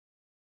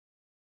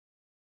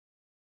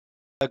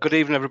Good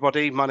evening,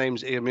 everybody. My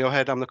name's Ian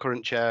Muirhead. I'm the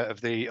current chair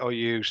of the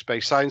OU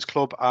Space Science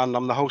Club, and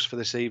I'm the host for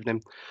this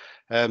evening.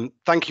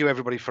 Thank you,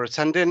 everybody, for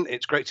attending.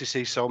 It's great to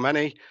see so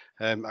many.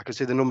 I can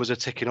see the numbers are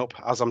ticking up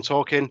as I'm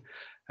talking,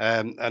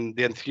 and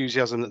the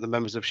enthusiasm that the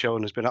members have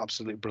shown has been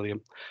absolutely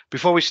brilliant.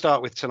 Before we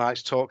start with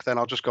tonight's talk, then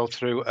I'll just go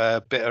through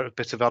a bit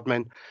of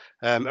admin.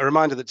 A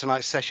reminder that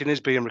tonight's session is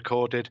being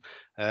recorded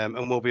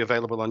and will be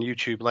available on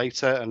YouTube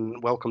later,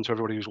 and welcome to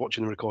everybody who's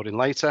watching the recording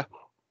later.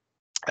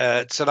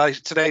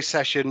 Today's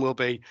session will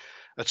be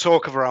a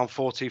talk of around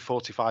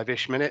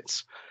 45-ish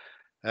minutes.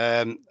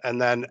 And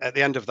then at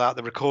the end of that,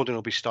 the recording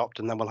will be stopped,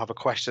 and then we'll have a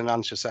question and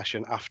answer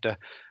session after.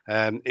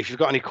 If you've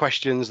got any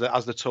questions that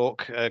as the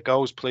talk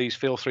goes, please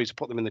feel free to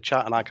put them in the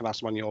chat and I can ask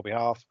them on your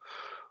behalf.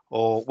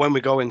 Or when we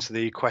go into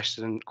the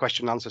question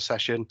and answer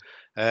session,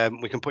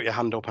 we can put your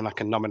hand up and I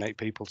can nominate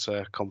people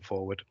to come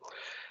forward.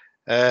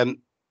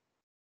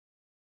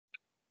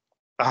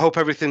 I hope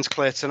everything's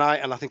clear tonight,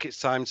 and I think it's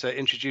time to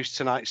introduce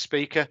tonight's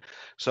speaker.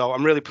 So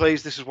I'm really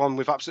pleased. This is one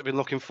we've absolutely been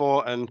looking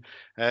for, and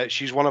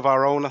she's one of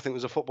our own. I think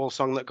there's a football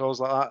song that goes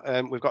like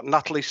that. We've got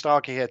Natalie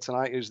Starkey here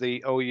tonight, who's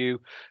the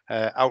OU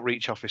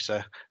Outreach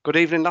Officer. Good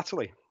evening,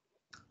 Natalie.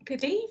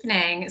 Good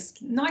evening.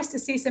 It's nice to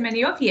see so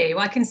many of you.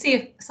 I can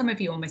see some of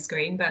you on my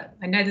screen, but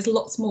I know there's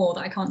lots more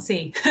that I can't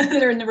see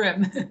that are in the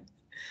room.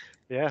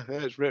 Yeah,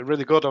 it's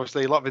really good.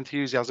 Obviously, a lot of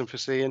enthusiasm for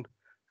seeing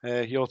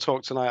your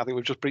talk tonight. I think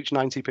we've just reached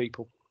 90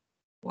 people.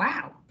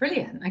 Wow,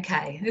 brilliant.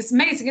 Okay, it's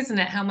amazing, isn't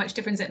it, how much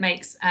difference it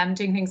makes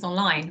doing things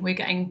online. We're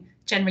getting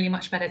generally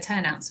much better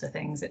turnouts for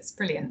things. It's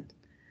brilliant.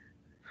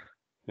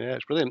 Yeah,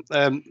 it's brilliant.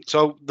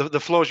 So the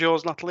floor's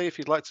yours, Natalie. If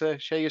you'd like to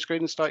share your screen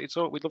and start your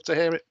talk, we'd love to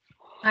hear it.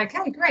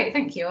 Okay, great.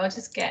 Thank you. I'll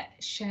just get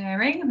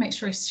sharing and make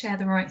sure I share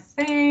the right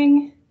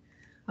thing.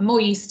 I'm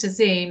more used to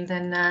Zoom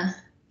than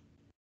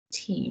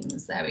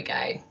Teams. There we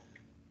go.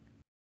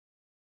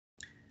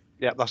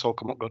 Yeah, that's all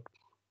come up good.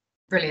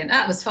 Brilliant.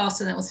 That was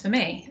faster than it was for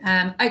me.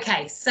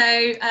 Okay,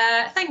 so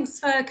thanks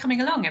for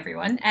coming along,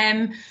 everyone.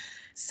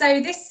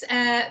 So this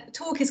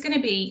talk is going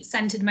to be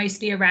centered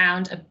mostly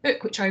around a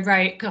book which I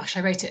wrote. Gosh, I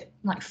wrote it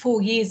like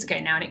 4 years ago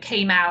now, and it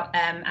came out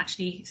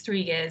actually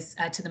 3 years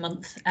to the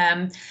month.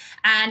 And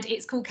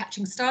it's called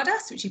Catching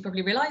Stardust, which you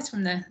probably realised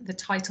from the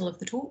title of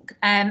the talk.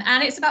 And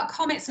it's about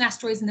comets and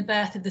asteroids and the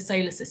birth of the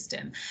solar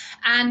system.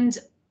 And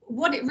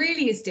what it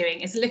really is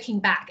doing is looking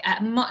back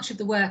at much of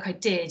the work I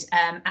did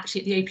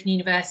actually at the Open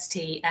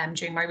University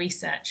during my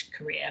research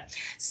career.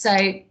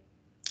 So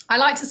I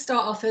like to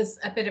start off as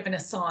a bit of an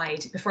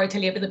aside before I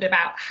tell you a little bit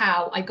about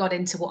how I got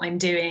into what I'm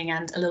doing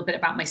and a little bit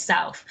about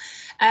myself.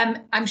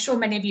 I'm sure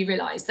many of you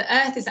realise that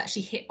Earth is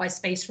actually hit by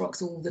space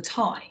rocks all the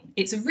time.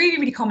 It's a really,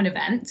 really common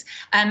event.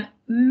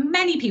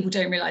 Many people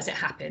don't realise it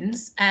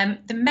happens.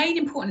 The main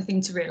important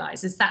thing to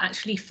realise is that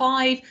actually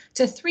 500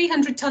 to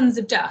 300 tonnes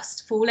of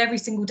dust fall every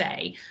single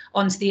day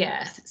onto the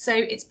Earth. So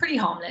it's pretty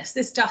harmless.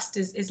 This dust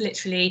is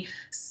literally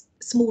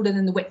smaller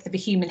than the width of a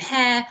human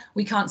hair.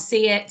 We can't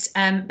see it,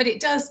 but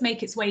it does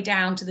make its way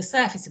down to the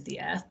surface of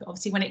the Earth. But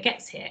obviously when it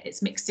gets here,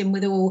 it's mixed in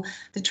with all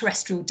the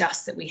terrestrial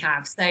dust that we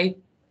have. So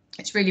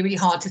it's really, really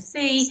hard to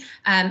see,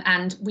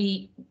 and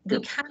we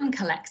can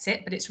collect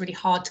it, but it's really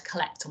hard to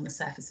collect on the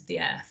surface of the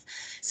Earth.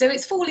 So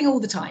it's falling all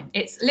the time.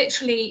 It's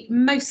literally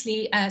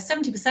mostly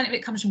 70% of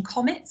it comes from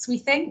comets, we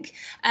think,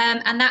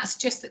 and that's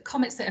just that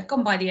comets that have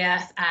gone by the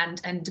Earth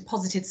and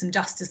deposited some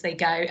dust as they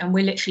go, and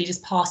we're literally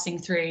just passing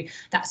through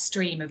that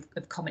stream of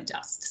comet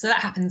dust. So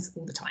that happens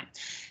all the time.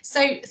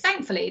 So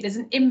thankfully, there's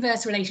an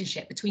inverse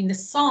relationship between the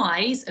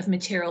size of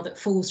material that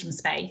falls from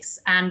space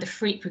and the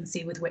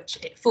frequency with which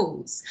it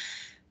falls.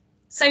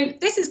 So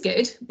this is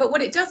good, but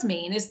what it does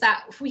mean is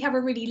that if we have a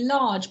really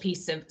large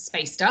piece of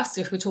space dust,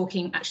 so if we're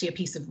talking actually a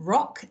piece of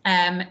rock,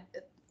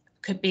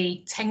 could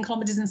be 10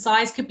 kilometers in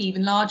size, could be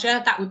even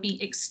larger, that would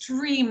be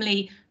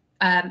extremely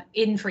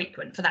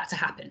infrequent for that to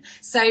happen.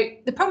 So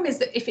the problem is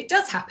that if it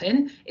does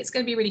happen, it's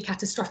going to be really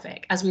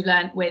catastrophic, as we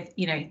learned with,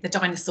 you know, the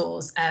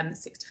dinosaurs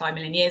 65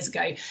 million years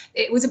ago.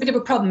 It was a bit of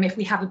a problem if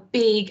we have a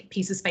big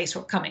piece of space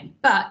rock coming,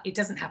 but it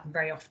doesn't happen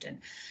very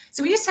often.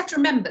 So we just have to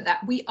remember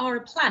that we are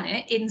a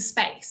planet in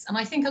space. And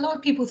I think a lot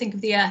of people think of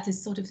the Earth as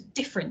sort of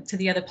different to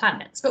the other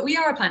planets, but we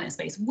are a planet in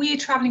space. We're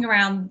traveling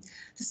around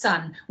the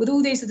sun with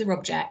all these other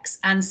objects.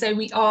 And so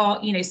we are,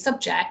 you know,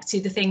 subject to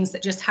the things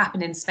that just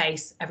happen in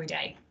space every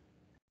day.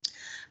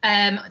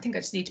 I think I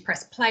just need to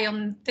press play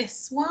on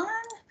this one.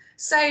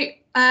 So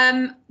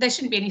there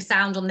shouldn't be any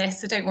sound on this,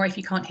 so don't worry if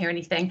you can't hear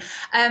anything.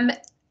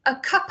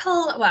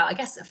 I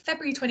guess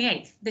February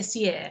 28th this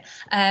year,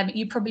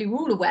 you probably were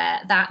all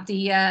aware that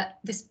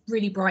this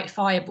really bright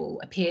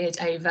fireball appeared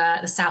over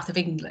the south of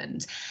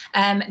England.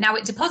 Now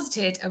it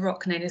deposited a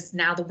rock known as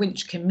now the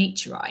Winchcombe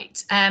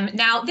meteorite.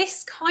 Now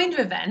this kind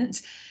of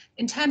event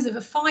in terms of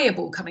a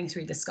fireball coming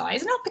through the sky,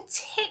 is not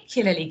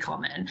particularly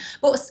common.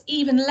 But what's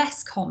even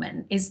less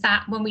common is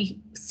that when we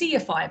see a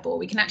fireball,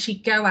 we can actually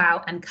go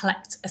out and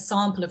collect a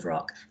sample of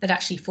rock that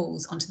actually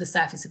falls onto the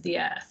surface of the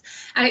Earth.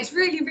 And it's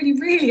really, really,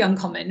 really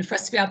uncommon for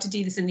us to be able to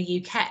do this in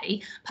the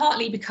UK,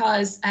 partly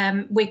because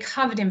we're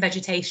covered in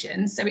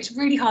vegetation. So it's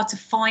really hard to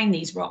find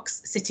these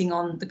rocks sitting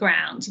on the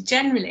ground.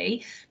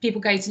 Generally,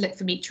 people go to look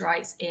for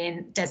meteorites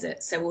in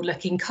deserts. So we'll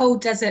look in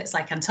cold deserts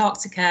like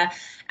Antarctica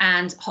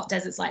and hot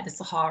deserts like the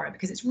Sahara,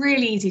 because it's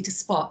really easy to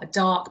spot a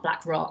dark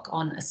black rock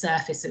on a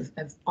surface of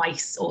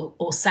ice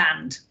or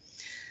sand.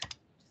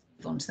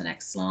 Move on to the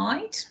next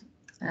slide.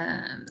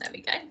 There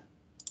we go.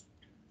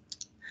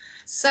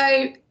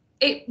 So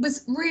it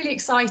was really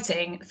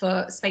exciting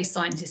for space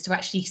scientists to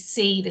actually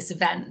see this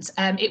event.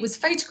 It was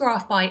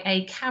photographed by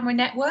a camera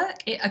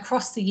network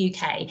across the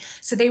UK.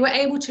 So they were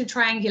able to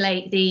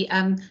triangulate the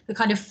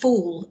kind of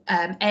fall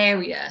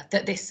area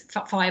that this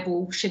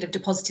fireball should have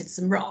deposited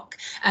some rock.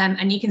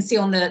 And you can see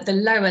on the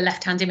lower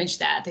left-hand image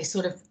there, they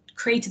sort of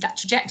created that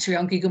trajectory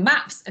on Google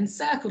Maps and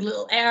circled a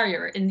little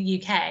area in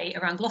the UK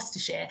around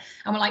Gloucestershire.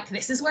 And we're like,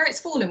 this is where it's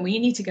fallen. Well, you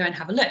need to go and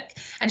have a look.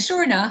 And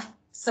sure enough,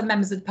 some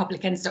members of the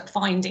public ended up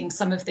finding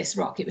some of this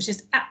rock. It was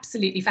just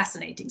absolutely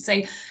fascinating.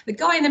 So the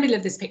guy in the middle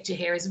of this picture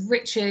here is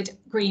Richard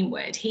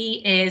Greenwood.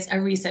 He is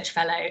a research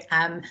fellow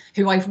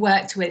who I've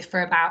worked with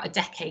for about a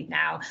decade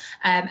now,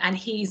 and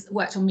he's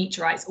worked on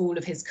meteorites all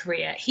of his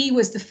career. He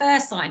was the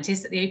first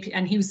scientist at the Open,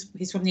 and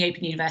he's from the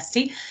Open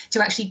University,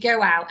 to actually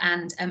go out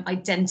and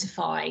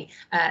identify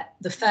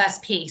the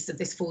first piece of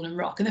this fallen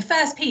rock. And the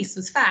first piece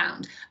was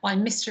found by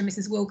Mr. and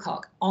Mrs.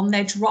 Wilcock on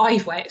their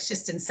driveway. It's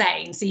just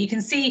insane. So you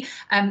can see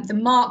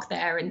the mark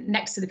there, and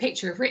next to the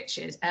picture of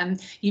Richard,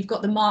 you've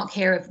got the mark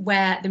here of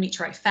where the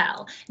meteorite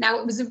fell. Now,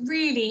 it was a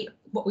really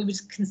what we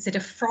would consider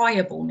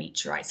friable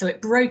meteorite, so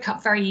it broke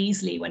up very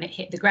easily when it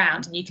hit the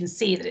ground, and you can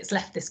see that it's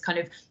left this kind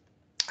of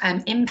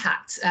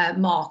impact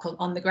mark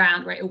on the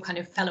ground where it all kind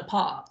of fell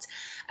apart.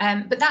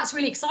 But that's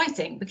really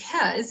exciting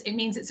because it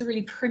means it's a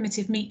really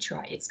primitive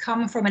meteorite. It's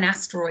come from an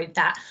asteroid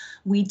that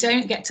we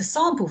don't get to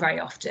sample very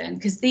often,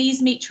 because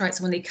these meteorites,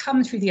 when they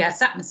come through the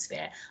Earth's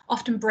atmosphere,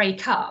 often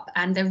break up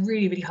and they're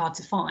really, really hard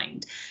to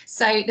find.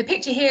 So the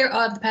picture here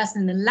of the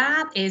person in the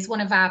lab is one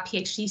of our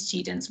PhD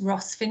students,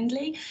 Ross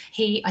Findlay.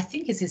 He, I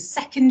think, is his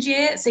second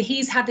year. So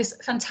he's had this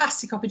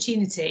fantastic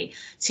opportunity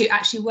to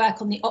actually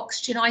work on the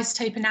oxygen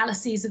isotope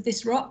analyses of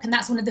this rock. And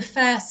that's one of the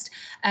first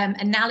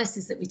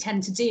analysis that we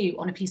tend to do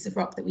on a piece of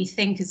rock that we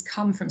think has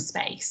come from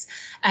space,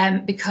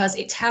 because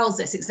it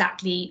tells us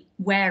exactly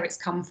where it's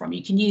come from.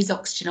 You can use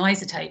oxygen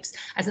isotopes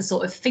as a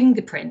sort of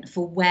fingerprint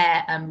for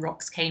where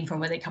rocks came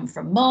from, whether they come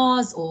from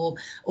Mars or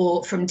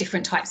from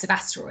different types of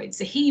asteroids.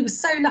 So he was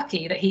so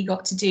lucky that he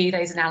got to do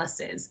those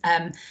analyses.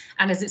 And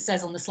as it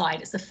says on the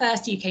slide, it's the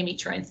first UK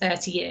meteorite in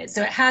 30 years.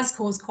 So it has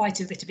caused quite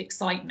a bit of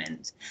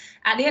excitement.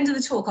 At the end of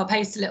the talk, I'll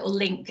post a little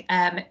link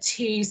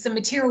to some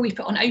material we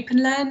put on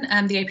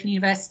OpenLearn, the Open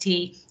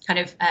University kind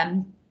of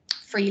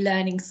free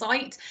learning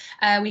site.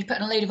 We put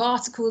in a load of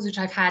articles which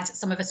I've had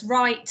some of us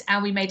write,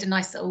 and we made a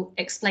nice little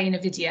explainer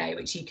video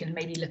which you can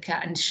maybe look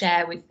at and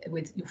share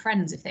with your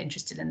friends if they're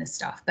interested in this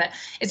stuff. But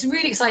it's a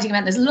really exciting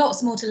event. There's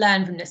lots more to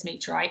learn from this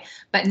meteorite,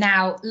 but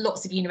now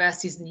lots of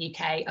universities in the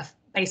UK are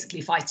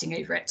basically fighting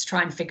over it to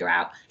try and figure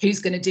out who's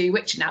going to do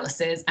which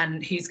analysis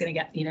and who's going to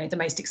get, you know, the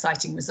most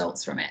exciting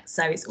results from it.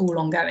 So it's all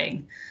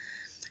ongoing.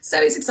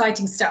 So it's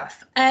exciting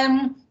stuff.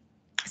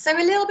 So a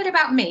little bit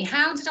about me.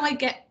 How did I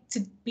get to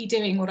be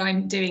doing what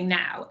I'm doing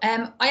now?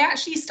 I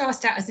actually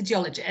started out as a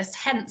geologist,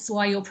 hence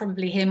why you'll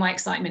probably hear my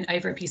excitement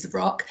over a piece of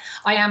rock.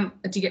 I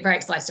do get very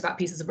excited about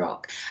pieces of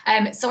rock.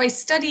 So I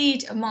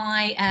studied for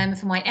my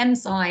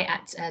MSci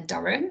at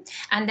Durham,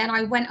 and then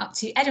I went up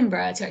to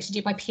Edinburgh to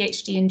actually do my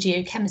PhD in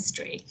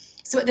geochemistry.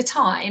 So at the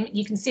time,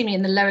 you can see me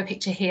in the lower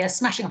picture here,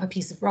 smashing up a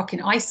piece of rock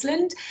in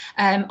Iceland.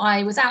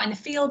 I was out in the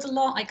field a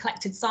lot. I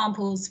collected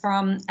samples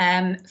from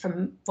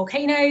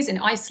volcanoes in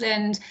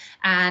Iceland,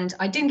 and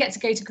I didn't get to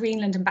go to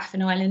Greenland and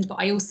Baffin Island, but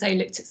I also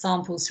looked at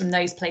samples from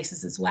those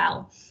places as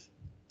well.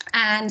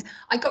 And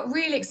I got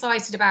really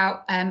excited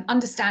about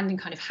understanding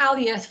kind of how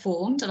the Earth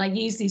formed, and I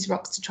used these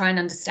rocks to try and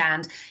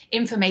understand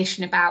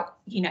information about,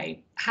 you know,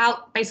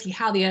 how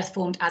the Earth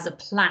formed as a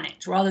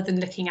planet, rather than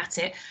looking at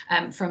it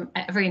from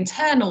a very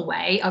internal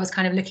way. I was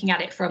kind of looking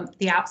at it from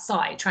the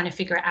outside, trying to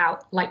figure it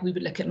out like we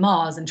would look at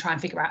Mars and try and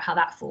figure out how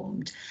that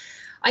formed.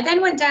 I then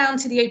went down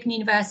to the Open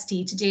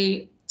University to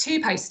do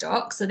 2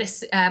 postdocs. So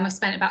this, I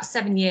spent about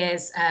 7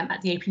 years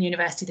at the Open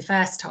University the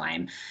first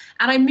time,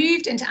 and I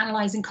moved into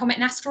analysing comet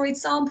and asteroid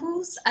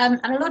samples.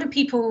 And a lot of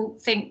people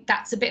think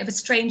that's a bit of a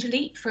strange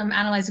leap from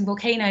analysing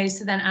volcanoes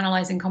to then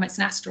analysing comets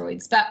and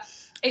asteroids, but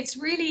it's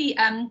really,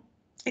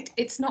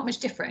 it's not much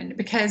different,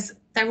 because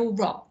they're all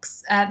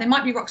rocks. They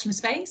might be rocks from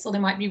space, or they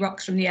might be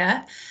rocks from the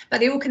Earth, but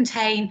they all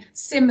contain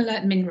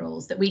similar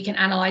minerals that we can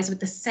analyse with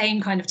the same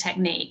kind of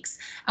techniques.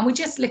 And we're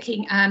just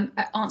looking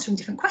at answering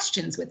different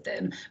questions with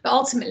them. But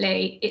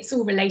ultimately, it's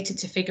all related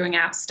to figuring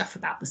out stuff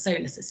about the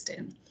solar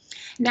system.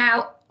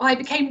 Now, I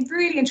became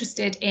really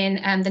interested in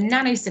the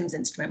NanoSIMS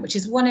instrument, which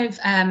is one of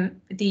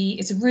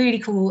it's a really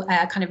cool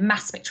kind of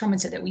mass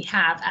spectrometer that we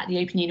have at the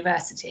Open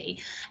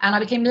University. And I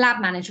became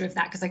lab manager of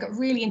that because I got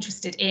really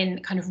interested in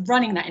kind of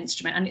running that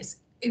instrument, and it's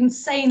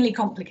insanely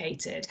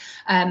complicated,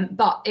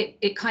 but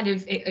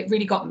it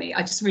really got me.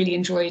 I just really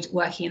enjoyed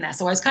working in there.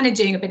 So I was kind of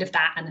doing a bit of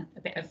that and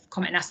a bit of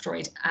comet and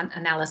asteroid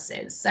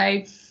analysis.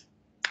 So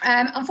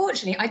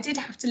unfortunately, I did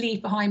have to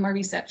leave behind my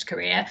research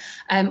career.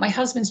 My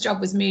husband's job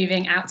was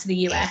moving out to the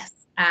US,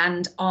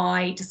 and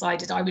I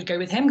decided I would go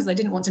with him because I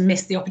didn't want to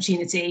miss the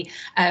opportunity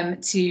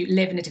to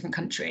live in a different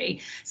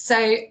country.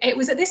 So it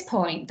was at this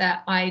point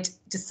that I'd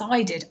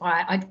decided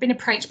I'd been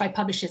approached by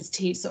publishers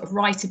to sort of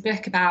write a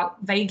book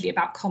vaguely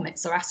about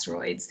comets or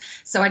asteroids.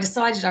 So I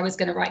decided I was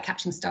going to write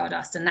Catching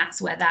Stardust, and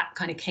that's where that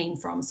kind of came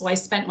from. So I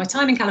spent my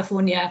time in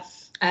California,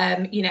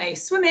 you know,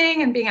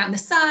 swimming and being out in the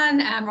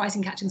sun and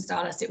writing Catching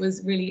Stardust. It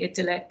was really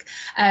idyllic.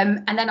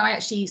 And then I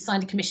actually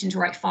signed a commission to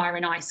write Fire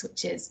and Ice,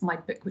 which is my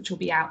book, which will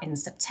be out in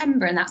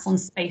September, and that's on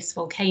space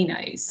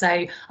volcanoes. So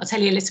I'll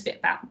tell you a little bit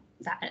about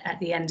that at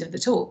the end of the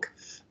talk.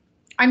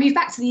 I moved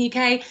back to the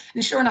UK,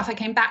 and sure enough, I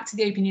came back to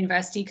the Open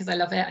University because I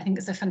love it. I think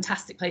it's a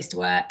fantastic place to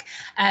work.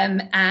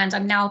 And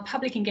I'm now a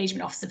public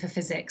engagement officer for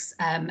physics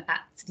at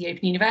the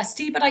Open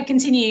University, but I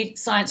continue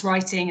science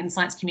writing and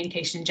science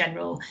communication in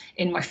general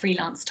in my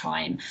freelance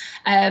time.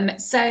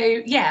 So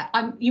yeah,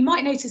 you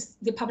might notice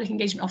the public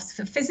engagement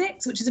officer for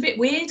physics, which is a bit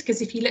weird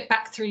because if you look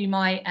back through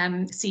my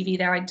CV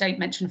there, I don't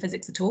mention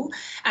physics at all.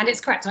 And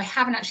it's correct, I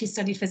haven't actually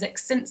studied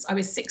physics since I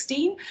was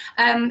 16.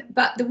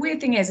 But the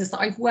weird thing is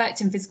that I've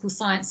worked in physical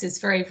sciences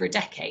for over a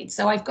decade.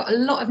 So I've got a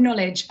lot of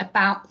knowledge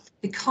about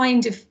the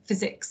kind of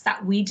physics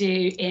that we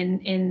do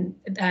in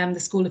the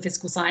School of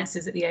Physical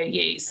Sciences at the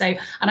OU. So,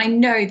 and I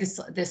know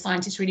the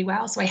scientists really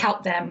well, so I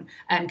help them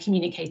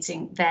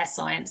communicating their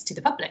science to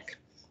the public.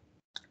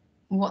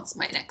 What's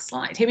my next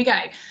slide? Here we go.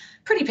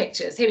 Pretty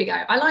pictures, here we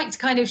go. I like to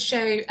kind of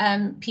show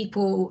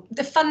people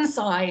the fun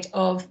side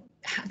of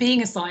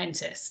being a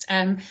scientist,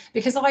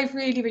 because I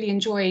really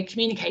enjoy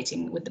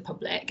communicating with the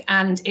public,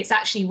 and it's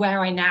actually where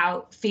I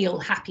now feel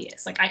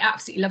happiest. Like I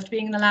absolutely loved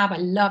being in the lab. I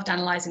loved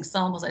analysing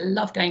samples. I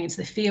loved going into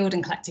the field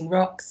and collecting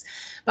rocks.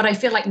 But I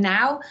feel like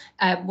now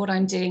what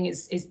I'm doing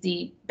is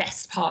the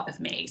best part of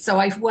me. So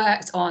I've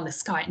worked on the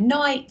Sky at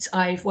Night.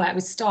 I've worked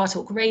with Star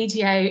Talk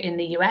Radio in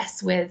the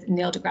US with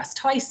Neil deGrasse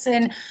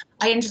Tyson.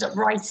 I ended up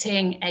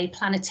writing a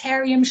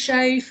planetarium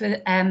show for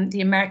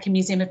the American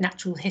Museum of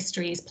Natural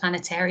History's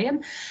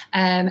planetarium,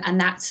 and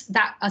that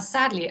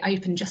sadly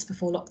opened just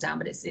before lockdown,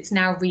 but it's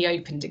now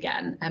reopened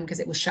again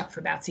because it was shut for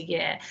about a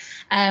year.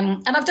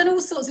 And I've done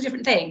all sorts of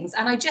different things,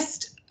 and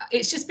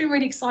it's just been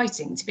really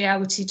exciting to be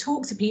able to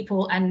talk to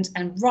people and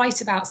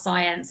write about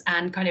science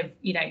and kind of,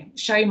 you know,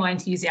 show my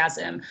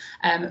enthusiasm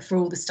for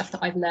all the stuff that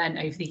I've learned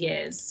over the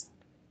years.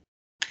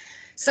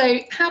 So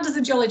how does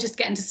a geologist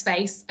get into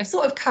space? I've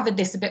sort of covered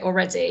this a bit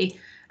already.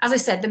 As I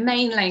said, the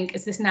main link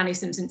is this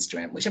NanoSIMS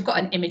instrument, which I've got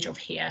an image of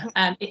here.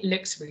 It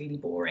looks really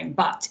boring,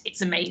 but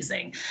it's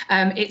amazing.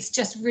 It's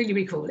just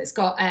really cool. It's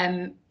got,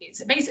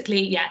 it's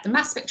basically, yeah, the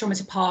mass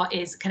spectrometer part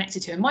is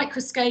connected to a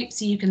microscope,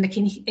 so you can look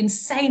in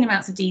insane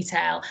amounts of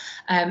detail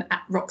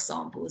at rock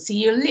samples. So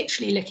you're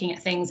literally looking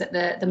at things at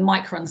the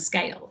micron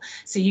scale.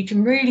 So you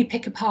can really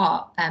pick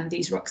apart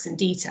these rocks in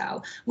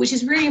detail, which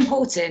is really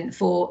important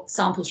for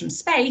samples from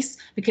space,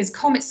 because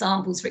comet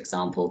samples, for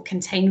example,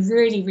 contain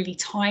really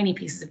tiny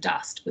pieces of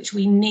dust, which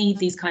we need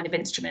these kind of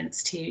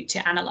instruments to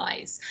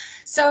analyse.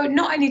 So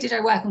not only did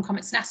I work on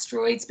comets and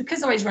asteroids,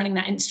 because I was running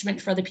that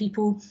instrument for other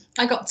people,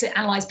 I got to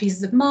analyse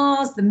pieces of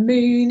Mars, the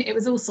moon, it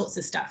was all sorts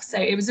of stuff. So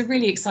it was a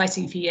really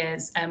exciting few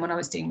years when I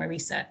was doing my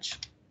research.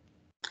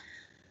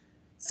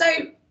 So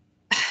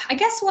I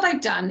guess what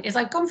I've done is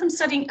I've gone from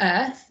studying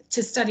Earth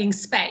to studying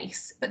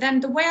space, but then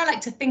the way I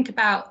like to think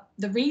about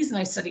the reason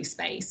I study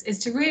space is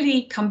to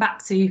really come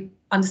back to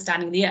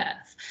understanding the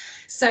Earth.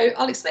 So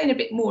I'll explain a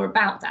bit more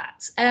about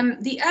that.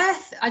 The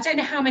Earth, I don't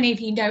know how many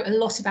of you know a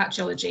lot about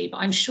geology, but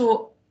I'm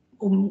sure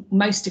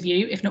most of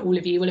you, if not all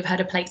of you, will have heard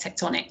of plate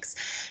tectonics.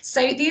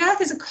 So the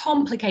Earth is a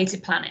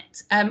complicated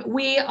planet.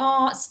 We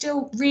are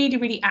still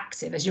really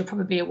active, as you're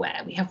probably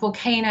aware. We have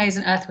volcanoes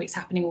and earthquakes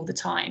happening all the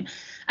time.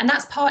 And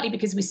that's partly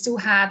because we still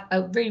have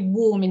a very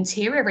warm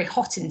interior, a very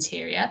hot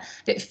interior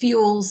that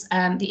fuels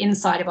the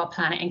inside of our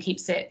planet and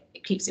keeps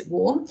it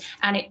warm.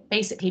 And it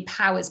basically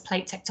powers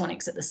plate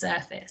tectonics at the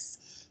surface.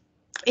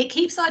 It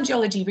keeps our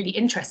geology really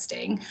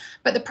interesting,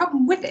 but the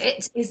problem with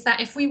it is that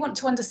if we want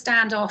to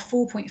understand our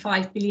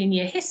 4.5 billion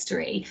year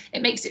history,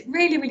 it makes it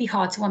really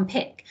hard to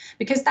unpick,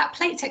 because that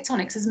plate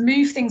tectonics has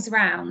moved things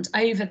around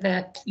over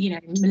the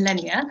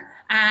millennia,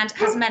 and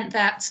has meant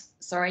that,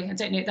 sorry, I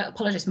don't know, that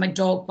apologies for my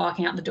dog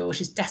barking out the door.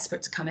 She's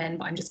desperate to come in,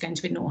 but I'm just going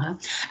to ignore her.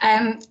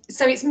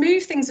 So it's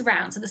moved things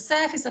around. So the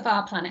surface of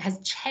our planet has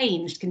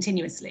changed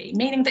continuously,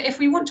 meaning that if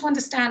we want to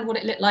understand what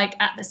it looked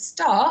like at the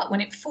start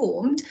when it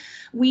formed,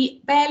 we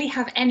barely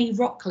have any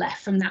rock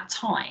left from that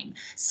time.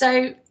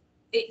 So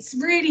it's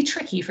really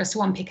tricky for us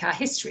to unpick our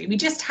history. We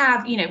just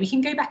have, you know, we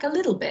can go back a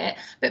little bit,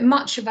 but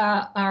much of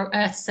our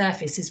Earth's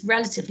surface is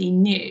relatively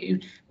new.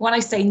 When I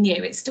say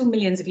new, it's still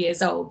millions of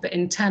years old, but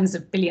in terms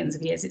of billions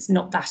of years, it's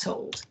not that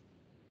old.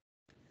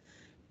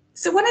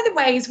 So one of the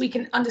ways we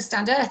can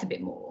understand Earth a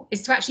bit more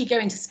is to actually go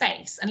into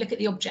space and look at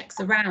the objects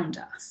around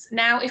us.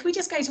 Now, if we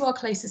just go to our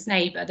closest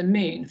neighbour, the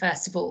moon,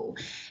 first of all,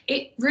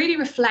 it really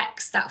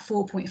reflects that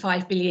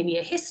 4.5 billion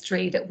year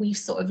history that we've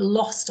sort of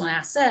lost on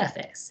our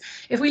surface.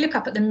 If we look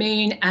up at the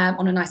moon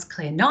on a nice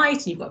clear night,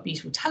 and you've got a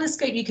beautiful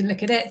telescope, you can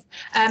look at it,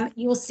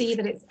 you'll see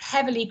that it's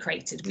heavily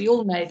cratered. We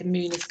all know the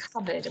moon is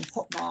covered and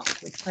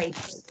pockmarked with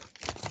craters.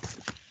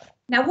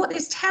 Now, what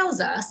this tells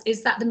us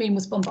is that the moon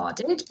was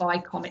bombarded by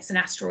comets and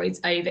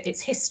asteroids over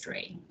its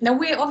history. Now,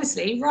 we're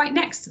obviously right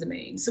next to the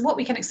moon, so what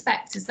we can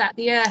expect is that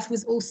the Earth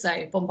was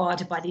also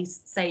bombarded by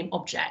these same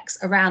objects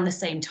around the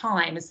same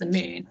time as the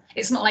moon.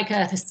 It's not like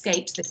Earth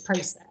escaped this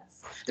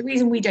process. The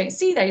reason we don't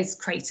see that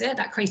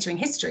cratering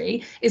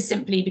history, is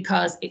simply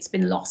because it's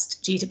been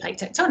lost due to plate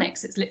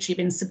tectonics. It's literally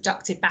been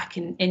subducted back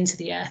into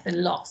the Earth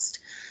and lost.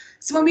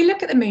 So when we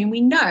look at the moon, we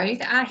know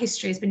that our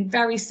history has been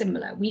very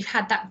similar. We've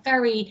had that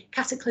very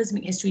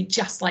cataclysmic history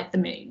just like the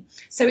moon.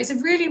 So it's a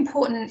really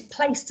important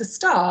place to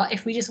start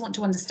if we just want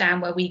to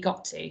understand where we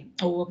got to,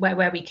 or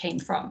where we came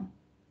from.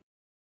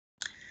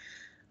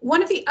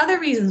 One of the other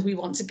reasons we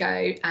want to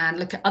go and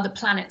look at other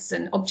planets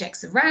and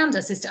objects around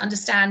us is to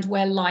understand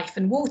where life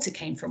and water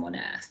came from on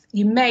Earth.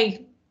 You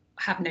may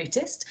have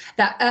noticed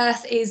that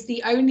Earth is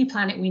the only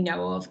planet we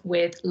know of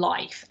with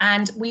life,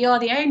 and we are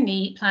the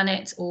only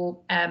planet or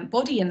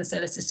body in the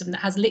solar system that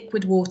has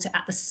liquid water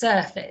at the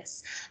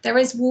surface. There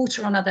is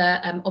water on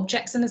other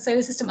objects in the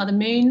solar system, other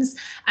moons,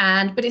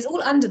 but it's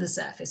all under the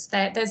surface.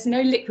 There's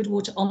no liquid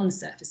water on the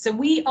surface. So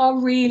we are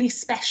really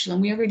special,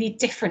 and we are really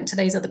different to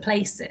those other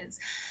places.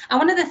 And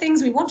one of the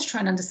things we want to try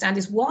and understand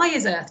is, why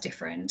is Earth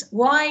different?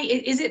 Why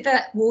is it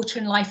that water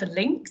and life are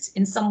linked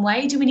in some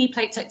way? Do we need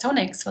plate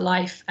tectonics for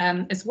life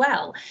as well?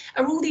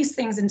 Are all these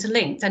things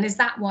interlinked, and is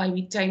that why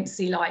we don't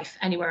see life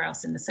anywhere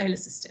else in the solar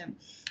system?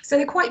 So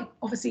they're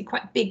obviously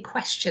quite big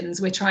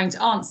questions we're trying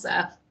to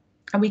answer,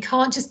 and we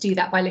can't just do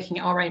that by looking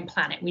at our own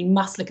planet. We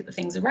must look at the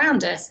things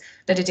around us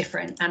that are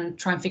different and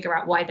try and figure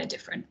out why they're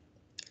different.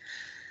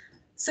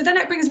 So then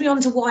it brings me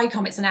on to why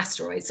comets and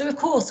asteroids. So of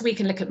course we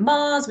can look at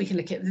Mars, we can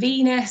look at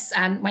Venus,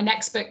 and my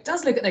next book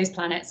does look at those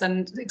planets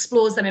and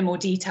explores them in more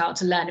detail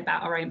to learn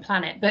about our own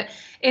planet. But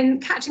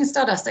in Catching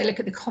Stardust, I look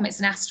at the comets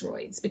and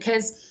asteroids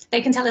because they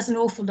can tell us an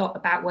awful lot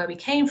about where we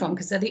came from,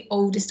 because they're the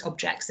oldest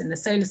objects in the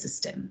solar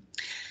system.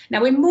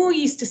 Now, we're more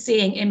used to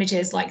seeing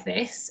images like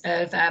this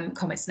of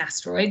comets and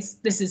asteroids.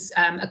 This is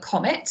a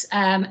comet,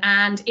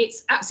 and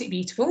it's absolutely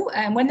beautiful.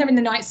 And when they're in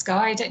the night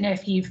sky, I don't know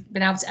if you've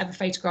been able to ever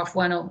photograph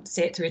one or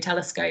see it through a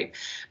telescope,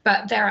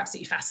 but they're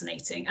absolutely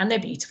fascinating and they're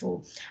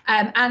beautiful.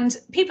 And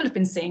people have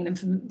been seeing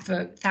them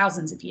for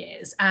thousands of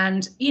years.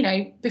 And, you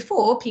know,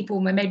 before,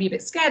 people were maybe a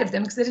bit scared of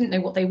them because they didn't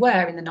know what they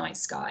were in the night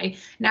sky.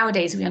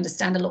 Nowadays, we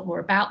understand a lot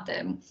more about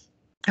them,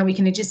 and we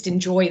can just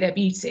enjoy their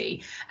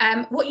beauty.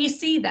 What you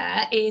see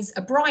there is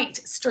a bright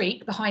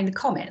streak behind the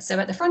comet. So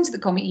at the front of the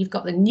comet, you've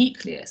got the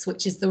nucleus,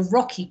 which is the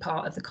rocky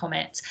part of the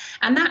comet.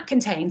 And that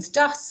contains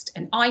dust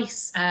and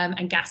ice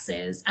and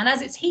gases. And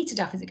as it's heated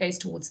up, as it goes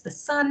towards the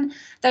sun,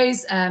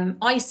 those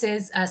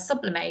ices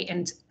sublimate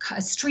and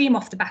stream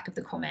off the back of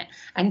the comet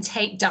and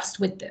take dust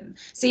with them.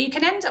 So you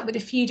can end up with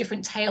a few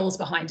different tails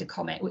behind a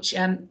comet, which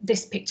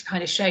this picture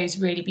kind of shows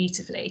really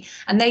beautifully.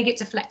 And they get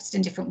deflected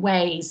in different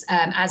ways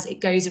as it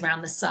goes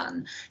around the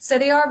sun. So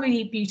they are a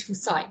really beautiful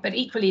sight, but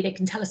equally they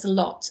can tell us a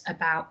lot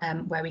about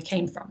where we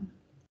came from.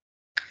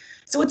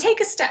 So we'll take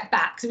a step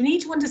back. So we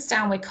need to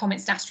understand where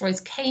comets and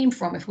asteroids came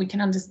from if we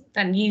can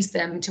then use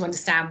them to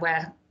understand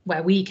where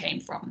we came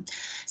from.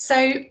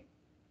 So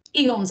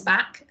eons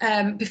back,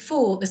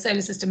 before the solar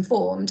system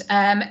formed,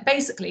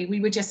 basically we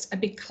were just a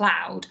big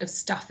cloud of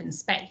stuff in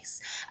space.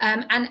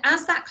 And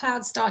as that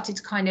cloud started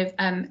to kind of,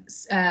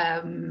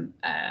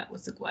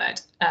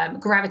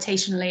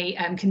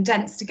 gravitationally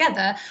condense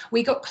together,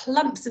 we got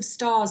clumps of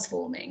stars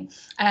forming.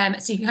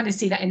 So you can kind of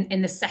see that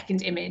in the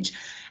second image.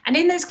 And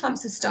in those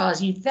clumps of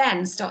stars, you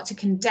then start to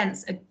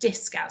condense a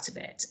disk out of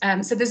it.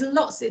 So there's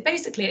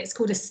basically it's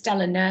called a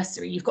stellar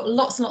nursery. You've got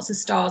lots and lots of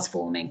stars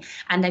forming,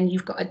 and then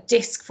you've got a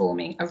disk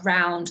forming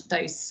around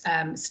those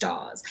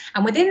stars.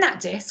 And within that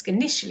disk,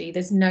 initially,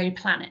 there's no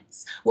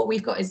planets. What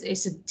we've got is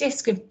it's a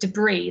disk of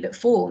debris that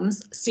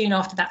forms soon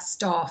after that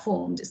star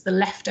formed. It's the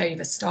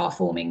leftover star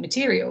forming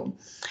material.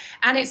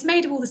 And it's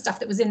made of all the stuff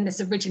that was in this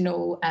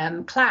original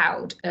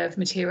cloud of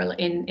material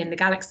in the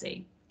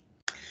galaxy.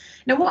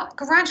 Now, what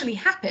gradually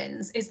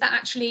happens is that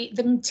actually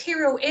the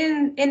material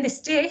in this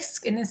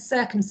disk, in this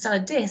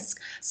circumstellar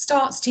disk,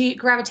 starts to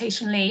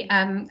gravitationally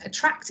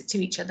attract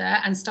to each other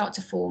and start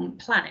to form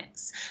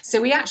planets.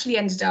 So we actually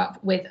ended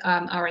up with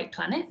our 8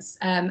 planets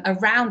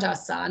around our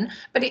sun,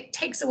 but it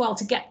takes a while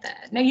to get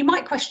there. Now, you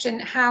might question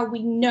how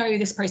we know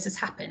this process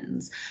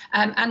happens.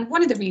 And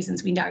one of the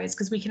reasons we know is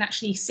because we can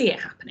actually see it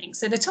happening.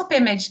 So the top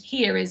image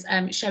here is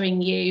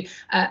showing you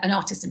an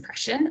artist's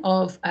impression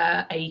of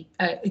a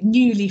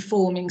newly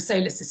forming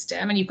solar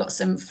system, and you've got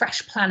some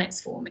fresh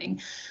planets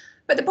forming.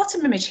 But the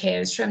bottom image here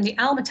is from the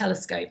ALMA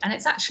telescope, and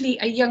it's actually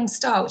a young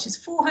star, which is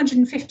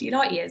 450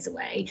 light years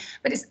away,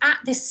 but it's at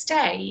this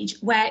stage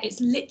where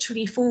it's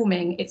literally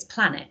forming its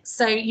planet.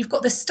 So you've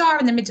got the star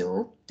in the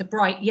middle, the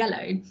bright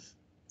yellow,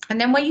 and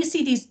then where you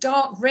see these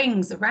dark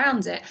rings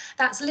around it,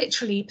 that's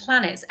literally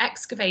planets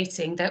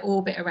excavating their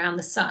orbit around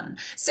the sun.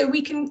 So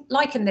we can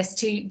liken this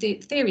to the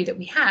theory that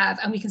we have,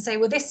 and we can say,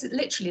 well, this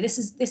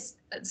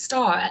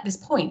star at this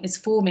point is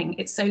forming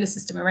its solar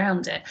system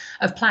around it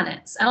of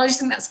planets. And I just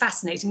think that's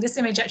fascinating. This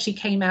image actually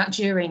came out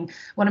during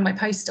one of my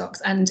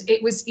postdocs, and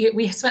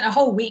we spent a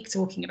whole week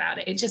talking about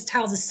it. It just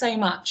tells us so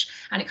much,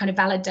 and it kind of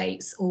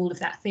validates all of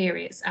that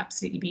theory. It's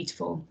absolutely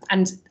beautiful.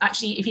 And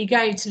actually, if you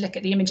go to look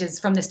at the images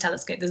from this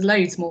telescope, there's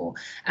loads more,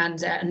 and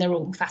they're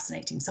all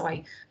fascinating. So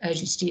I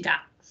urge you to do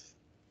that.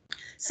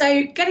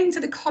 So getting to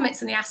the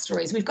comets and the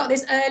asteroids, we've got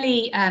this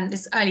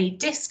early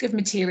disk of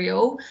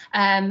material,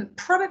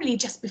 probably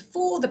just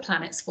before the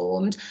planets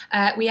formed.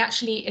 We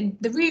actually, in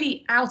the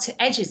really outer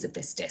edges of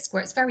this disk,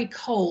 where it's very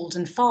cold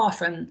and far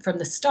from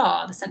the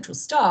star, the central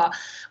star,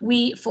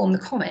 we form the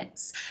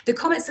comets. The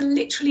comets are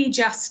literally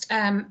just,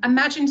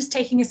 imagine just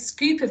taking a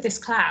scoop of this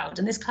cloud,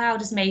 and this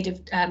cloud is made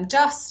of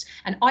dust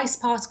and ice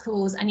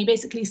particles, and you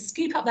basically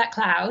scoop up that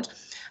cloud,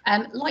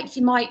 like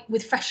you might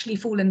with freshly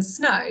fallen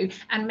snow,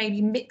 and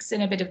maybe mix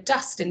in a bit of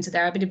dust into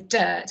there, a bit of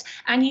dirt,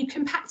 and you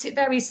compact it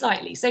very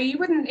slightly. So it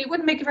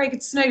wouldn't make a very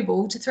good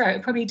snowball to throw. It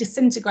would probably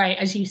disintegrate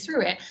as you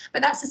threw it,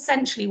 but that's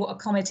essentially what a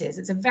comet is.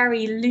 It's a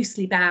very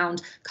loosely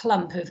bound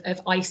clump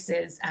of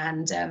ices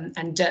and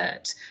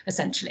dirt,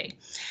 essentially.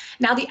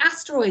 Now, the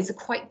asteroids are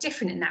quite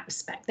different in that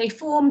respect. They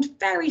formed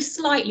very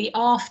slightly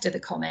after the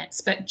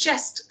comets, but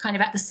just kind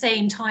of at the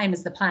same time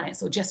as the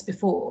planets, or just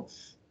before.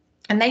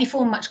 And they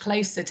form much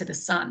closer to the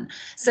sun.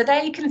 So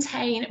they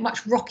contain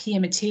much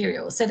rockier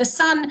material. So the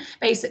sun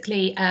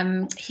basically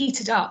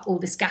heated up all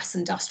this gas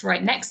and dust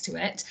right next to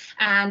it,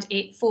 and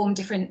it formed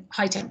different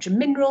high temperature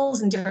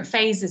minerals and different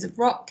phases of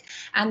rock,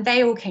 and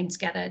they all came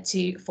together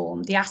to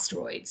form the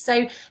asteroids.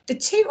 So the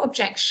two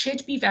objects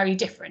should be very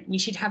different. We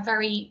should have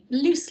very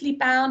loosely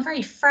bound,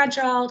 very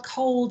fragile,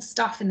 cold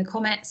stuff in the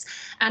comets,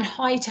 and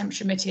high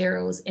temperature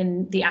materials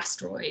in the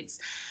asteroids.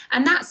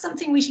 And that's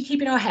something we should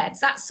keep in our heads.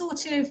 That's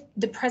sort of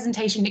the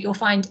presentation that you'll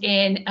find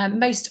in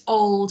most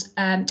old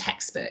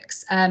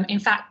textbooks. In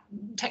fact,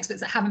 textbooks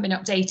that haven't been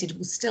updated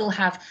will still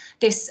have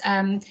this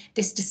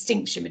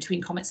distinction between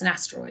comets and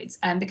asteroids,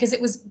 because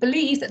it was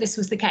believed that this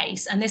was the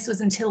case, and this was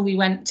until we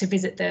went to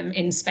visit them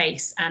in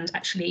space and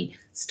actually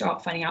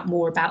start finding out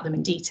more about them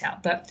in detail.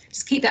 But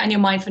just keep that in your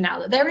mind for now,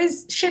 that there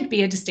should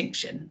be a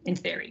distinction in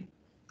theory.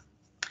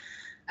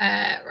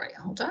 Right,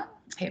 hold on,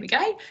 here we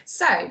go.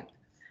 So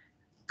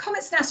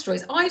comets and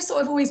asteroids, I've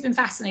sort of always been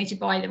fascinated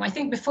by them. I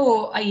think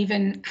before I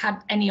even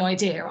had any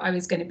idea I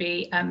was going to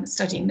be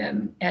studying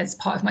them as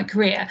part of my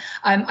career,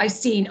 I've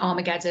seen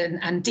Armageddon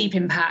and Deep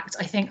Impact.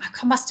 I think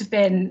I must have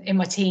been in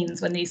my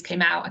teens when these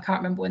came out. I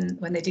can't remember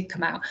when they did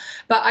come out,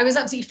 but I was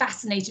absolutely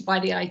fascinated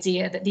by the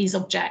idea that these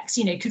objects,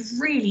 could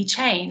really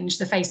change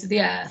the face of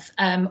the Earth,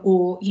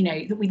 or,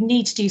 that we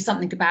need to do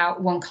something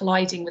about one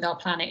colliding with our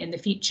planet in the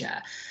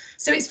future.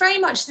 So it's very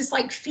much this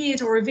like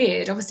feared or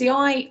revered. Obviously,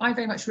 I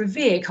very much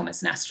revere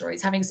comets and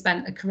asteroids, having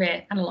spent a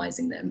career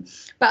analysing them,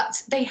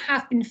 but they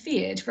have been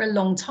feared for a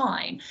long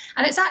time.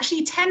 And it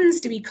actually tends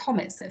to be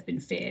comets that have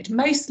been feared,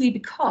 mostly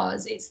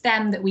because it's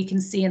them that we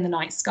can see in the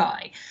night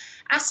sky.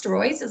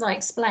 Asteroids, as I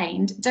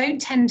explained,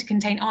 don't tend to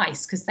contain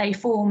ice because they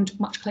formed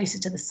much closer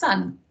to the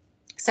sun.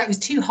 So it was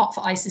too hot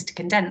for ices to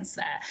condense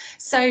there.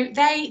 So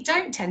they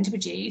don't tend to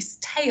produce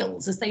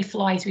tails as they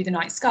fly through the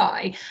night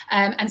sky.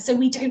 And so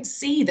we don't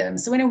see them.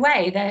 So in a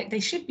way, they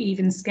should be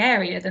even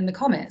scarier than the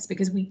comets,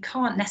 because we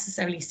can't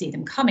necessarily see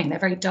them coming. They're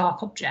very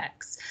dark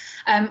objects.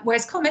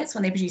 Whereas comets,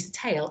 when they produce a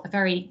tail, are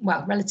very,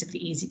 well, relatively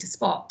easy to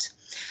spot.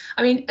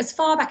 I mean, as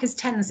far back as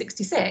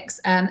 1066,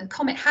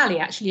 Comet Halley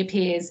actually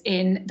appears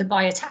in the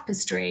Bayer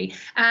Tapestry,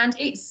 and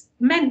it's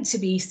meant to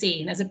be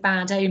seen as a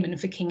bad omen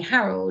for King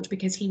Harold,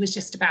 because he was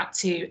just about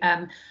to,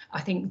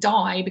 I think,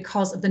 die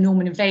because of the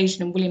Norman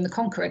invasion and William the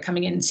Conqueror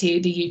coming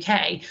into the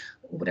UK,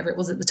 or whatever it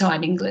was at the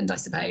time, England, I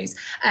suppose.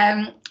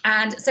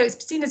 And so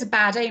it's seen as a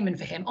bad omen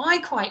for him. I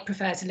quite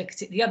prefer to look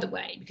at it the other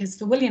way, because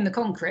for William the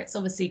Conqueror, it's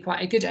obviously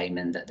quite a good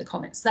omen that the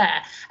comet's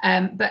there.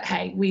 But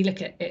hey, we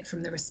look at it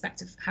from the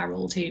perspective of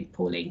Harold, who,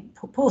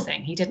 poor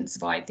thing, he didn't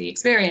survive the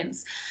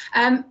experience.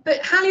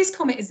 But Halley's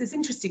comet is this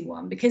interesting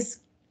one, because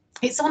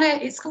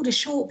it's called a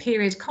short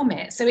period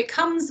comet, so it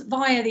comes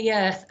via the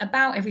Earth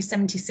about every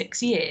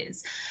 76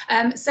 years.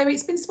 So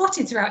it's been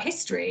spotted throughout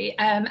history,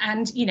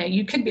 and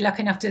you could be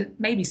lucky enough to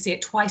maybe see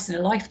it twice in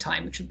a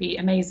lifetime, which would be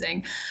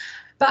amazing.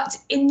 But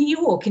in New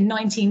York in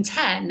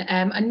 1910,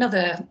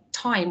 another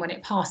time when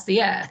it passed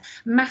the Earth,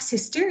 mass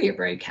hysteria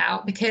broke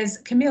out because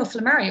Camille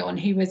Flammarion,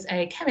 who was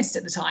a chemist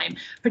at the time,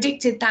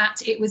 predicted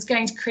that it was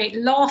going to create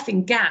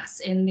laughing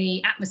gas in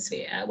the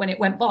atmosphere when it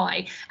went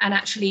by and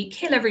actually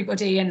kill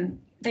everybody. And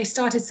they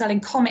started selling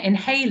comet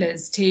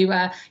inhalers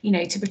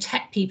to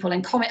protect people,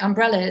 and comet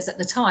umbrellas at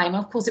the time.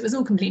 Of course, it was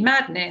all complete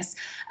madness,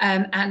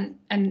 and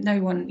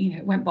no one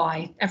went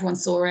by. Everyone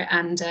saw it,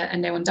 and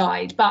no one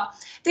died. But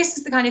this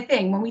is the kind of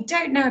thing, when we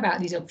don't know about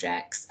these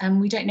objects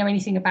and we don't know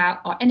anything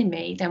about our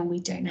enemy, then we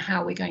don't know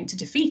how we're going to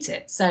defeat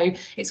it. So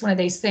it's one of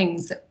those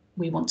things that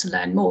we want to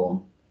learn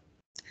more.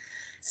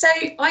 So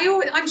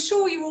I'm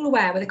sure you're all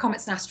aware where the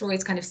comets and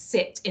asteroids kind of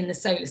sit in the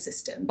solar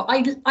system, but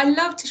I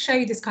love to show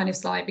you this kind of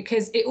slide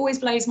because it always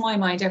blows my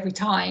mind every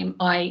time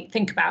I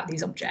think about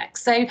these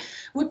objects. So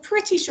we're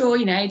pretty sure,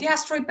 the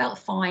asteroid belt,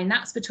 fine,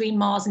 that's between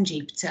Mars and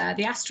Jupiter.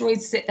 The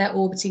asteroids sit there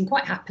orbiting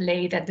quite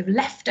happily. They're the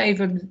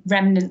leftover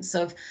remnants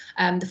of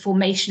the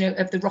formation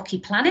of the rocky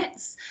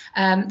planets.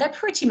 They're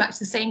pretty much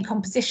the same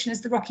composition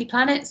as the rocky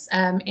planets.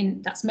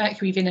 That's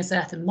Mercury, Venus,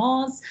 Earth and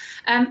Mars.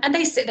 And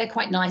they sit there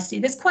quite nicely.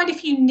 There's quite a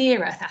few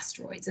near-Earth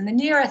asteroids, and the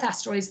near-Earth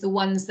asteroids are the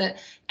ones that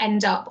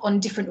end up on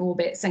different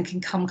orbits and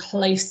can come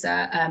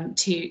closer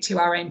to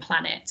our own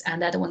planet, and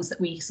they're the ones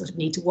that we sort of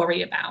need to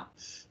worry about.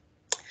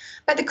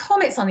 But the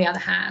comets, on the other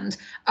hand,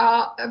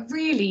 are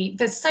really,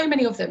 there's so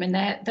many of them, and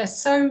they're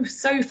so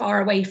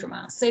far away from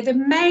us. So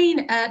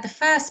the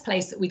first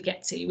place that we'd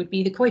get to would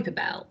be the Kuiper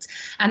Belt,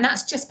 and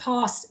that's just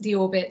past the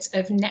orbit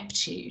of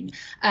Neptune.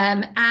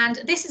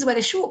 And this is where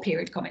the short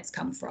period comets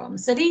come from.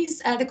 So the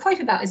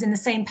Kuiper Belt is in the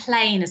same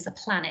plane as the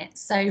planet.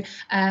 So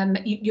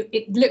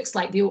it looks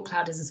like the Oort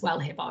cloud is as well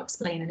here, but I'll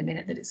explain in a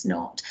minute that it's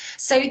not.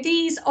 So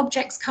these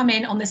objects come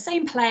in on the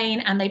same plane,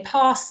 and they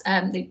pass,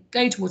 they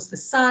go towards the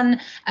sun,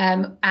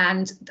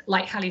 and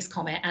like Halley's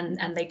Comet,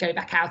 and they go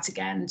back out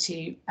again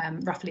to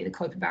roughly the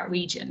Kuiper Belt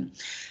region.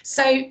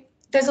 So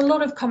there's a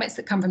lot of comets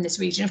that come from this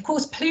region. Of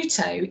course,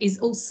 Pluto is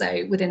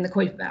also within the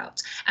Kuiper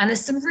Belt, and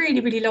there's some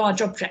really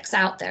large objects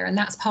out there, and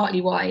that's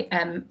partly why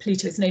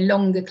Pluto is no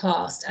longer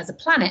classed as a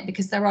planet,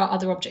 because there are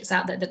other objects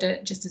out there that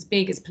are just as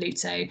big as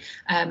Pluto,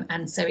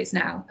 and so it's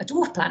now a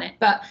dwarf planet.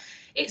 But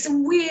it's a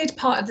weird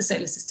part of the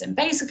solar system.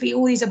 Basically,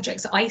 all these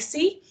objects are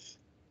icy,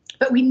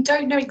 but we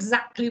don't know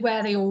exactly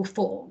where they all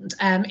formed.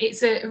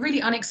 It's a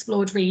really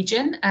unexplored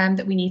region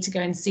that we need to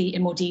go and see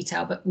in more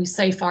detail, but we've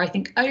so far, I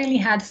think, only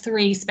had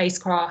 3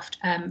 spacecraft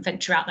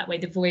venture out that way.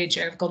 The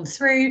Voyager have gone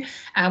through,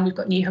 and we've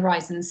got New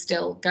Horizons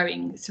still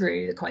going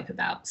through the Kuiper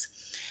Belt.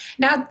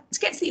 Now, to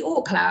get to the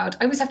Oort cloud,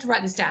 I always have to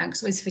write this down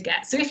because I always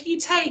forget. So if you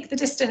take the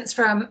distance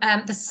from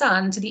the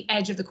sun to the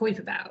edge of the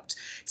Kuiper Belt,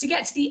 to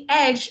get to the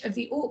edge of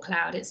the Oort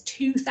cloud, it's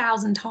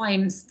 2,000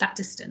 times that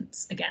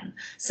distance again.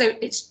 So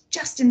it's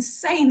just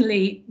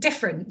insanely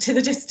different to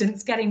the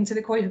distance getting to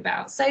the Kuiper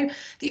Belt. So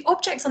the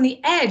objects on the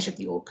edge of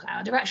the Oort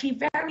cloud are actually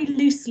very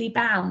loosely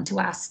bound to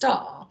our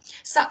star,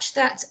 such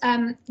that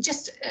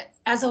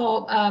as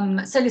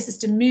our solar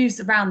system moves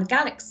around the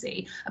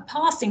galaxy, a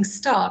passing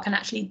star can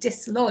actually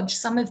dislodge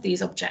some of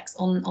these objects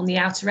on the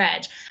outer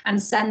edge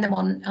and send them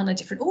on a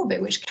different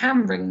orbit, which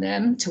can bring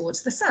them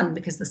towards the sun,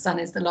 because the sun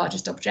is the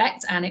largest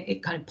object and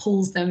it kind of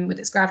pulls them with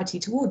its gravity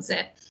towards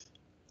it.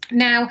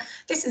 Now,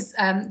 this is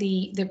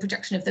the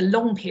projection of the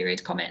long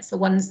period comets, the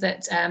ones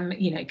that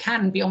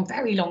can be on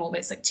very long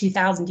orbits, like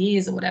 2,000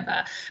 years or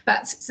whatever.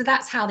 But so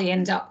that's how they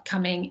end up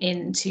coming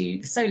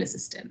into the solar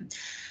system.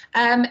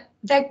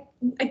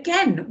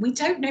 Again, we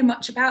don't know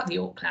much about the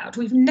Oort cloud.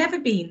 We've never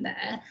been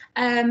there,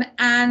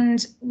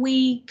 and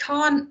we've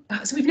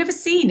never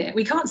seen it.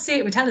 We can't see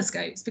it with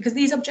telescopes because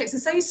these objects are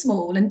so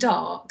small and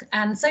dark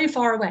and so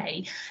far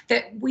away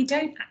that we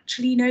don't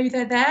actually know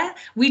they're there.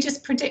 We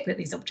just predict that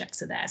these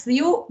objects are there. So the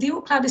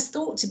Oort cloud is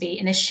thought to be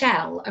in a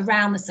shell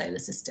around the solar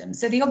system.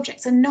 So the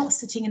objects are not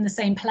sitting in the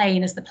same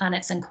plane as the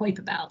planets and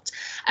Kuiper Belt.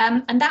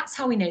 And that's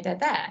how we know they're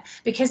there,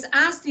 because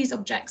as these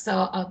objects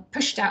are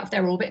pushed out of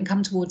their orbit and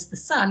come towards the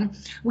sun,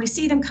 we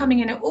see them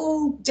coming in at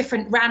all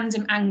different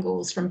random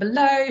angles, from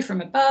below,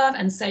 from above,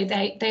 and so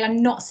they are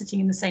not sitting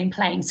in the same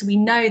plane. So we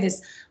know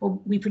this, or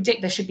we predict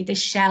there should be this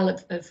shell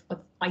of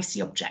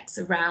icy objects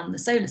around the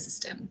solar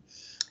system.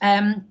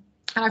 And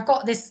I've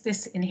got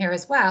this in here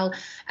as well.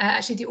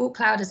 Actually, the Oort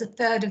cloud is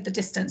 1/3 of the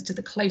distance to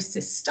the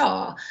closest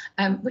star,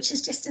 which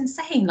is just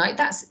insane. Like,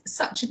 that's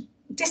such a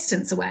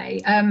distance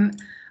away.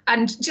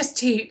 And just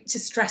to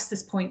stress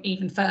this point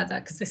even further,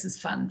 because this is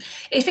fun,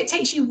 if it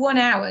takes you 1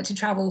 hour to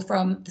travel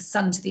from the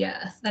sun to the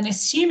Earth, then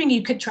assuming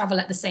you could travel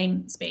at the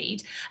same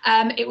speed,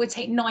 it would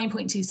take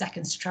 9.2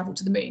 seconds to travel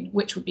to the moon,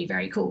 which would be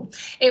very cool.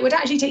 It would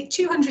actually take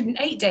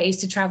 208 days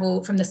to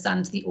travel from the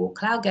sun to the Oort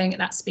cloud going at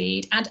that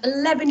speed, and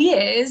 11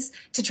 years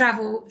to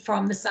travel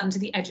from the sun to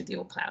the edge of the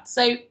Oort cloud.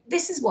 So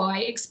this is why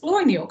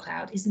exploring the Oort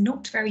cloud is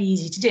not very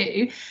easy to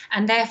do,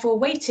 and therefore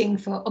waiting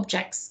for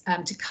objects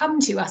to come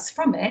to us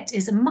from it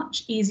is a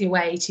much easier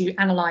way to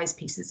analyse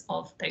pieces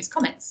of those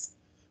comets.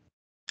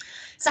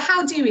 So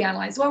how do we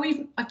analyse? Well,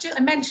 I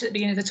mentioned at the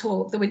beginning of the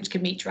talk the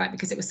Winchcombe meteorite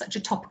because it was such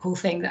a topical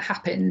thing that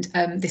happened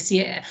this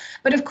year.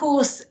 But of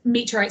course,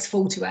 meteorites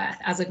fall to Earth,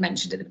 as I've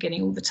mentioned at the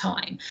beginning, all the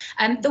time.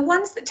 And the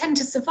ones that tend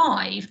to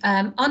survive,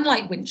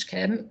 unlike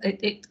Winchcombe,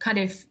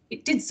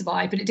 it did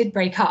survive, but it did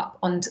break up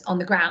on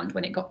the ground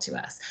when it got to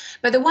us.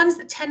 But the ones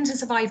that tend to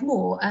survive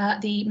more are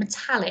the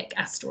metallic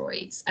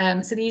asteroids.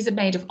 So these are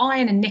made of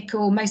iron and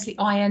nickel, mostly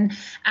iron,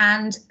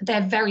 and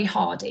they're very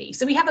hardy.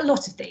 So we have a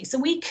lot of these. So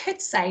we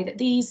could say that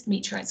these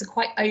meteorites are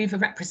quite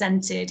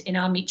overrepresented in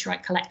our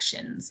meteorite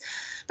collections.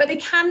 But they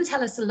can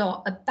tell us a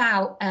lot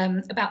about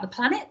the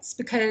planets,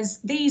 because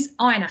these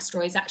iron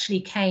asteroids actually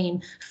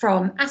came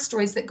from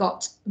asteroids that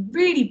got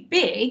really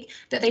big,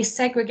 that they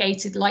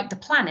segregated like the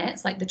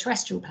planets, like the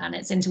terrestrial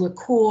planets, into a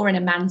core and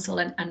a mantle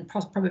and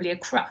probably a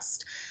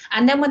crust.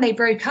 And then when they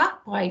broke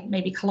up by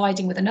maybe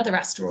colliding with another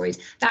asteroid,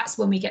 that's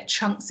when we get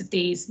chunks of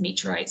these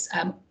meteorites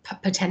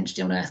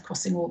potentially on Earth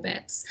crossing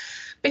orbits.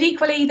 But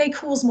equally, they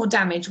cause more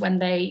damage when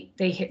they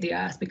hit the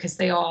Earth because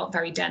they are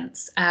very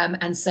dense.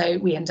 And so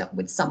we end up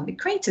with some big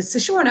craters. So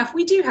sure enough,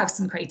 we do have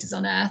some craters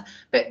on Earth,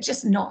 but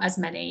just not as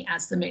many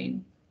as the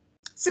moon.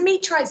 So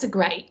meteorites are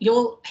great.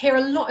 You'll hear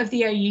a lot of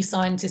the OU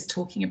scientists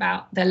talking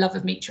about their love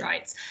of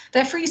meteorites.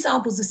 They're free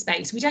samples of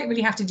space. We don't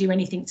really have to do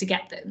anything to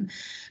get them.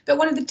 But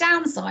one of the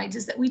downsides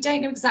is that we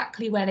don't know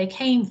exactly where they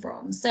came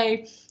from. So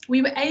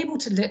we were able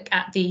to look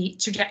at the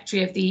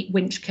trajectory of the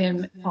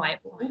Winchcombe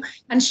fireball,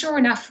 and sure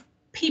enough,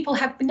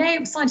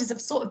 scientists have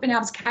sort of been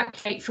able to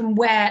calculate from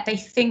where they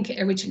think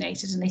it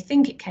originated, and they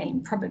think it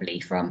came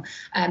probably from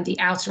the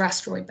outer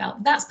asteroid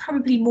belt. That's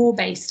probably more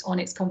based on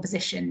its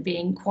composition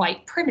being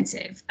quite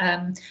primitive,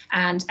 and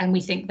we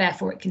think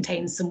therefore it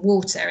contains some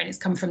water, and it's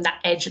come from that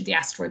edge of the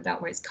asteroid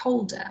belt where it's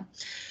colder.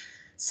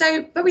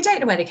 So, but we don't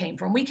know where they came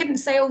from. We couldn't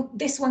say, oh,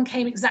 this one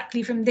came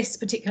exactly from this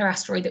particular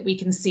asteroid that we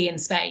can see in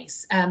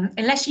space.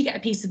 Unless you get a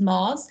piece of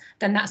Mars,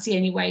 then that's the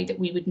only way that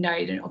we would know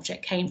that an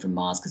object came from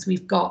Mars, because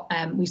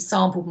we've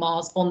sampled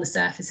Mars on the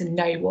surface and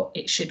know what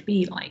it should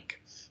be like.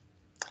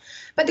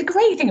 But the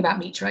great thing about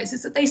meteorites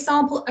is that they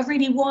sample a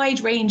really wide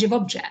range of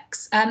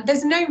objects.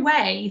 There's no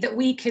way that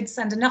we could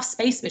send enough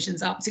space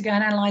missions up to go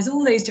and analyse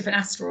all those different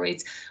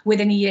asteroids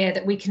within a year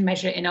that we can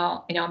measure in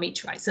our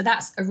meteorites. So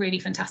that's a really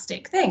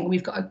fantastic thing.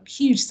 We've got a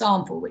huge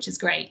sample, which is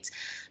great.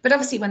 But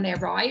obviously when they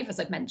arrive, as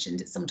I've mentioned,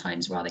 it's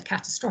sometimes rather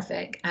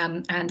catastrophic.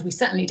 And we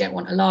certainly don't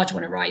want a large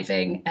one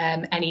arriving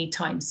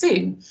anytime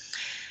soon.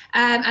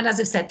 And as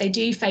I've said, they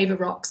do favour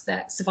rocks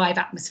that survive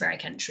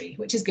atmospheric entry,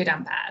 which is good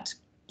and bad.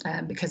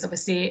 Because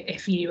obviously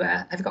if you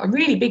have got a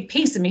really big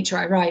piece of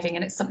meteorite arriving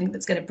and it's something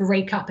that's going to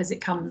break up as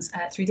it comes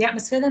through the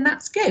atmosphere, then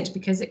that's good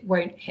because it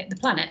won't hit the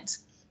planet.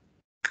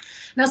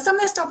 Now, some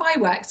of the stuff I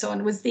worked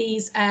on was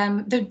these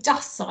the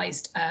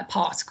dust-sized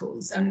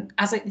particles, and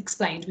as I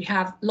explained, we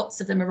have lots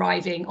of them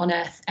arriving on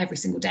Earth every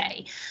single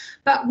day.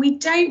 But we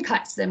don't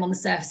collect them on the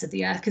surface of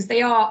the Earth because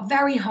they are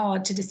very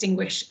hard to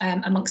distinguish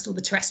amongst all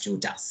the terrestrial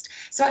dust.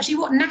 So actually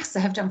what NASA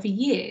have done for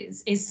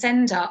years is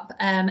send up,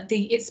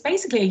 it's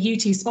basically a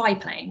U-2 spy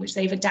plane, which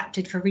they've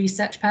adapted for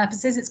research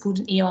purposes. It's called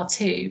an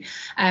ER2,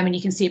 and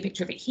you can see a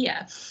picture of it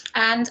here.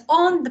 And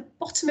on the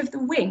bottom of the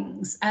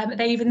wings,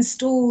 they've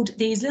installed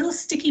these little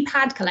sticky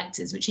pad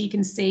collectors, which you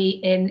can see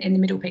in the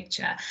middle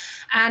picture.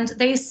 And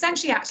they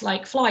essentially act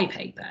like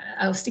flypaper,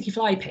 or sticky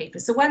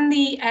flypaper. So when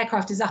the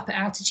aircraft is up at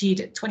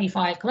altitude at 25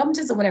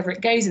 kilometers or whatever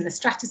it goes in the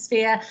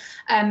stratosphere,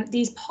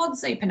 these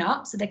pods open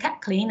up, so they're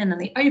kept clean, and then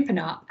they open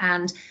up,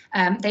 and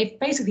they've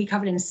basically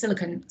covered in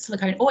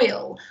silicone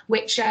oil,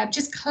 which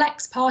just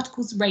collects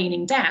particles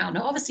raining down.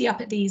 Now, obviously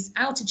up at these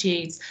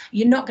altitudes,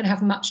 you're not going to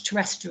have much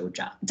terrestrial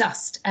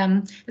dust.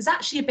 There's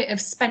actually a bit of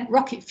spent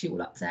rocket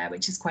fuel up there,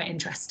 which is quite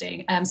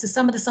interesting. So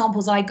some of the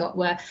samples I got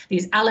were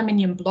these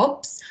aluminium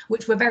blobs,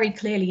 which were very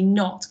clearly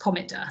not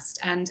comet dust,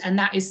 and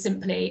that is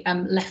simply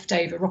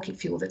leftover rocket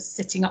fuel that's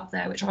sitting up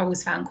there, which I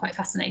always found quite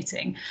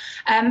fascinating.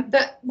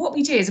 But what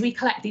we do is we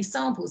collect these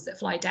samples that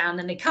fly down,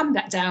 and they come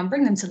back down,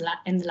 bring them to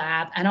in the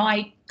lab, and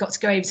I got to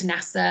go over to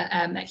NASA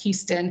at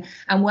Houston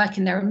and work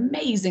in their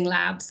amazing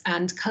labs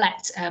and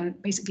collect,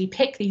 basically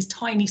pick these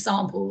tiny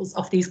samples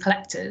off these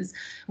collectors,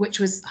 which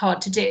was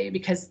hard to do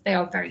because they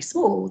are very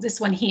small. This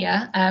one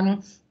here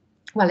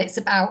Well, it's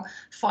about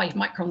 5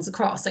 microns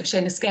across. I've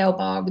shown a scale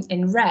bar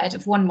in red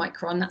of 1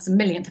 micron, that's a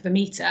millionth of a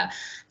metre.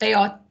 They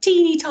are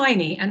teeny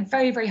tiny and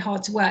very, very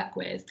hard to work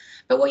with.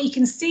 But what you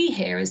can see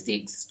here is the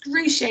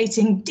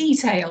excruciating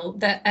detail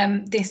that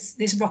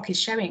this rock is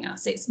showing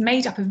us. It's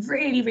made up of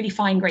really, really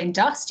fine-grained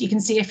dust. You can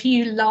see a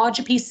few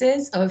larger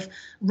pieces of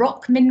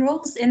rock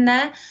minerals in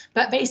there,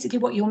 but basically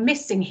what you're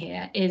missing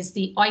here is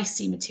the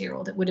icy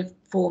material that would have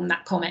formed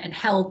that comet and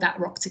held that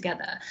rock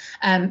together,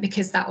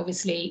 because that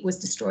obviously was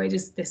destroyed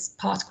as this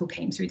particle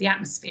came through the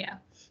atmosphere.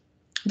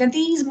 Then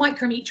these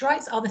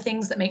micrometeorites are the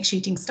things that make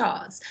shooting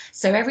stars.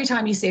 So every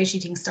time you see a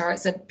shooting star,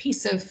 it's a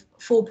piece of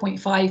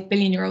 4.5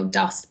 billion-year-old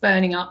dust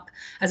burning up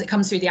as it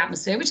comes through the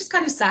atmosphere, which is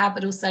kind of sad,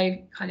 but also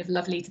kind of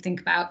lovely to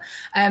think about.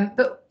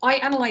 But I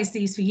analysed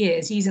these for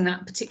years using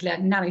that particular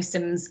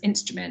NanoSIMS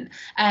instrument,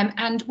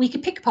 and we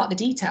could pick apart the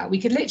detail. We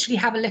could literally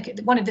have a look at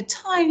one of the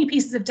tiny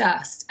pieces of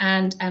dust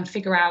and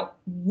figure out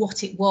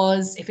what it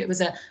was, if it was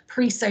a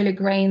pre-solar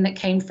grain that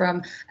came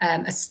from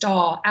a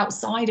star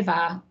outside of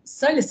our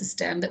solar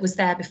system that was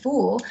there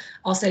before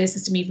our solar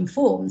system even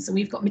formed. So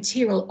we've got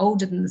material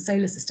older than the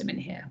solar system in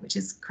here, which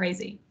is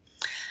crazy.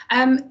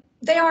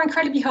 They are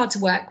incredibly hard to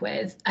work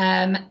with,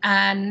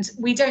 and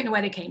we don't know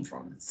where they came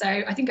from. So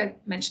I think I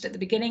mentioned at the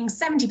beginning,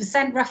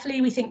 70%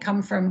 roughly we think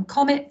come from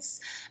comets,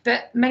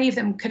 but many of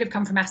them could have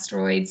come from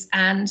asteroids.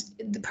 And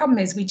the problem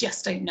is we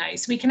just don't know.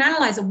 So we can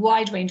analyse a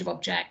wide range of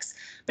objects,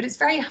 but it's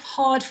very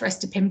hard for us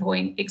to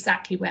pinpoint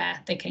exactly where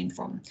they came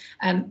from.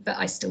 But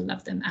I still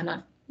love them, and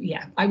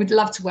I would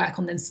love to work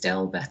on them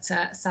still, but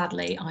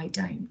sadly I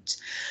don't.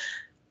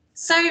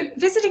 So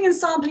visiting and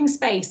sampling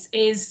space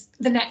is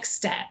the next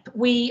step.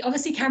 We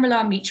obviously can rely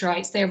on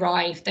meteorites. They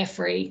arrive, they're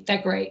free,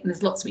 they're great, and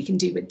there's lots we can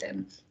do with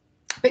them.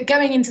 But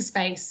going into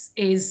space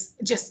is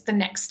just the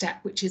next step,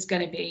 which is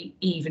going to be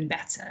even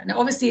better. Now,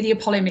 obviously, the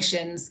Apollo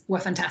missions were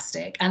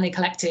fantastic, and they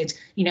collected,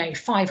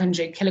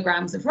 500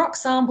 kilograms of rock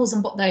samples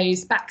and brought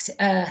those back to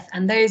Earth.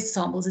 And those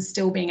samples are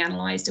still being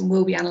analysed and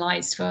will be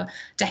analysed for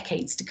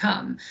decades to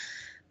come.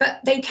 But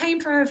they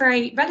came from a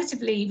very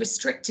relatively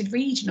restricted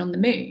region on the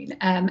moon,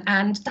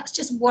 and that's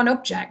just one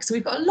object. So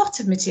we've got a lot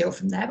of material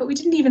from there, but we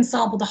didn't even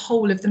sample the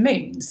whole of the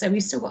moon. So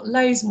we've still got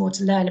loads more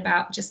to learn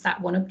about just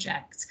that one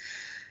object.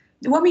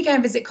 When we go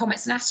and visit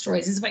comets and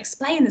asteroids, as I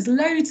explained, there's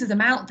loads of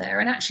them out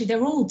there, and actually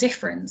they're all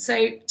different.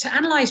 So to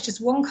analyse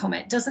just one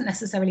comet doesn't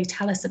necessarily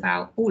tell us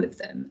about all of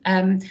them.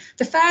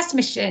 The first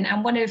mission,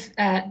 and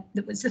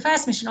it was the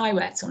first mission I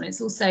worked on. It's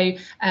also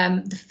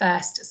the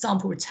first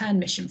sample return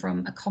mission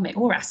from a comet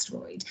or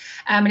asteroid,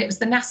 and it was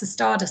the NASA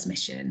Stardust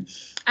mission.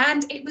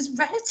 And it was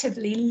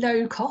relatively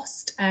low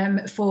cost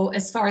for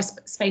as far as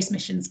space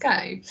missions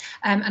go.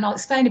 And I'll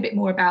explain a bit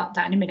more about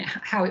that in a minute,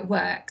 how it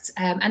worked.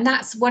 And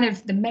that's one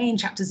of the main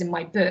chapters in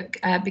my book,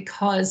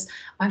 because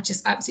I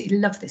just absolutely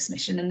love this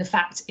mission, and the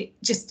fact it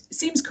just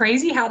seems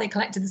crazy how they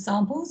collected the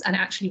samples and it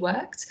actually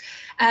worked.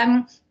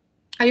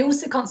 I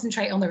also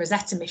concentrate on the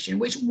Rosetta mission,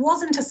 which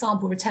wasn't a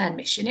sample return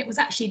mission. It was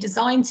actually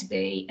designed to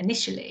be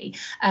initially,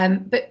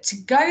 but to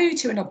go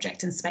to an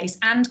object in space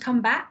and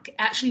come back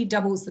actually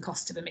doubles the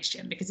cost of a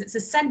mission, because it's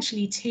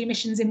essentially 2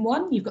 missions in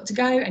one. You've got to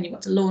go and you've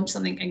got to launch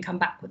something and come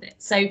back with it.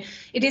 So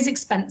it is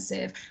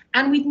expensive,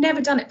 and we'd never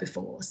done it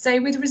before.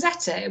 So with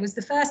Rosetta, it was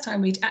the first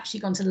time we'd actually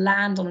gone to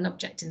land on an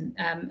object in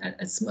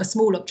a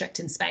small object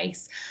in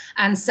space.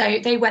 And so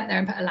they went there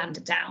and put a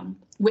lander down,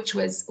 which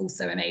was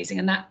also amazing.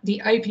 And that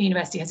the Open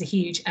University has a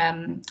huge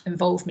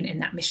involvement in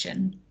that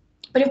mission.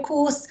 But of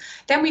course,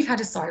 then we've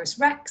had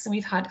OSIRIS-REx, and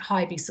we've had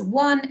Hayabusa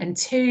 1 and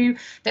 2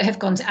 that have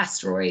gone to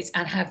asteroids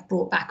and have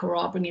brought back or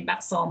are bringing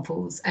back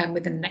samples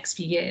within the next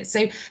few years.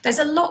 So there's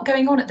a lot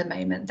going on at the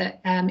moment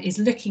that is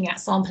looking at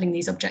sampling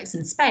these objects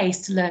in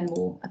space to learn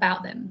more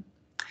about them.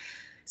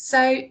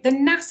 So the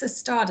NASA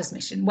Stardust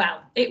mission,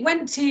 well, it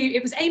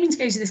was aiming to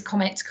go to this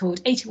comet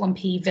called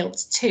 81P Wild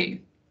 2.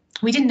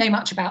 We didn't know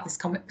much about this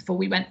comet before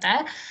we went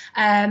there.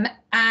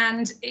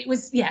 And it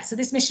was, so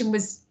this mission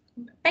was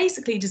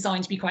basically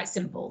designed to be quite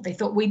simple. They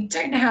thought, we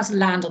don't know how to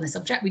land on this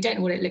object. We don't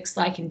know what it looks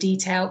like in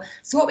detail.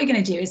 So what we're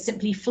going to do is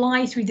simply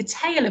fly through the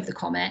tail of the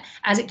comet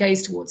as it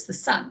goes towards the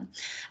sun.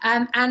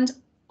 And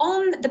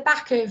on the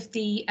back of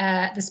the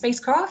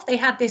spacecraft, they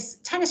had this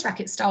tennis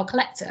racket style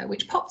collector,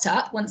 which popped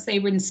up once they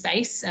were in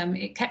space.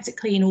 It kept it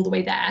clean all the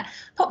way there,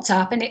 popped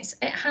up, and it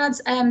had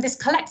this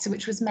collector,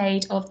 which was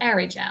made of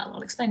aerogel.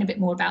 I'll explain a bit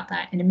more about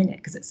that in a minute,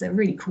 because it's a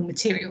really cool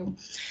material.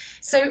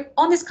 So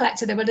on this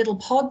collector, there were little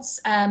pods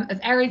of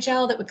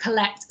aerogel that would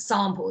collect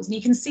samples. And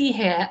you can see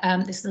here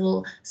this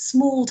little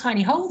small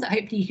tiny hole that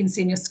hopefully you can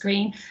see on your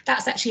screen.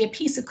 That's actually a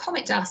piece of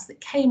comet dust that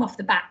came off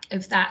the back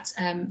of that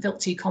Wild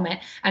 2 comet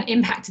and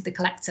impacted the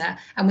collector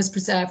and was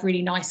preserved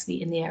really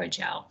nicely in the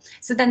aerogel.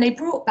 So then they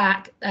brought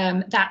back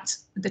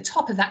the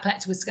top of that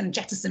collector was going to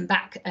jettison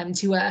back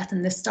to Earth,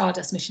 and the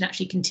Stardust mission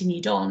actually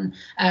continued on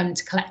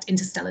to collect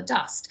interstellar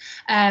dust.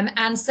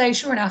 And so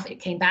sure enough,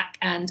 it came back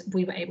and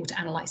we were able to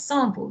analyse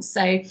samples.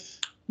 So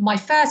my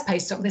first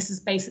postdoc, this is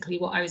basically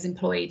what I was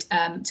employed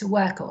to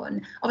work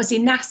on. Obviously,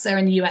 NASA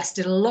in the US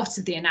did a lot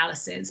of the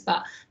analysis,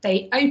 but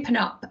they open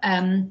up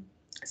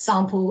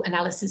sample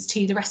analysis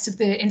to the rest of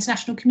the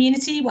international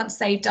community once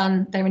they've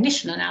done their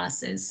initial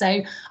analysis.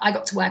 So I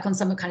got to work on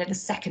some of kind of the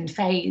second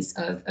phase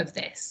of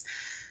this.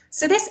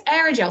 So this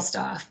aerogel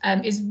stuff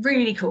is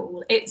really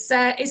cool. It's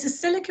a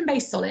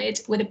silicon-based solid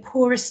with a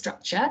porous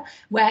structure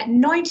where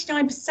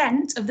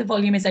 99% of the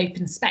volume is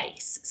open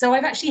space. So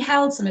I've actually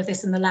held some of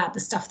this in the lab,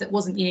 the stuff that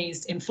wasn't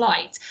used in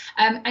flight,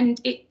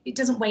 and it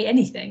doesn't weigh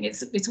anything.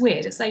 It's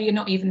weird. It's like you're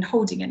not even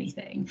holding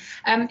anything.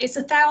 It's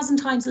 1,000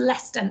 times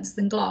less dense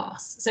than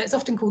glass. So it's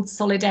often called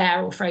solid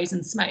air or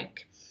frozen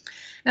smoke.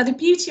 Now, the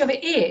beauty of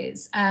it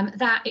is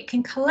that it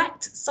can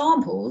collect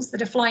samples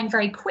that are flying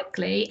very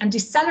quickly and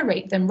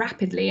decelerate them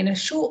rapidly in a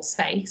short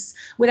space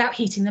without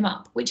heating them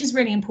up, which is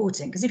really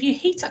important, because if you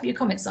heat up your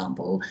comet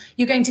sample,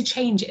 you're going to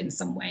change it in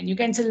some way and you're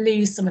going to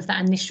lose some of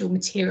that initial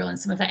material and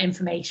some of that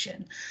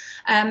information.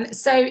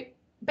 So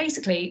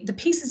basically, the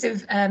pieces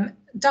of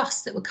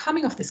dust that were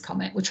coming off this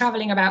comet were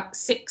traveling about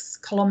 6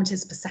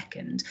 kilometers per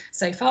second,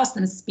 so faster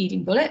than a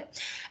speeding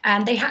bullet,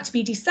 and they had to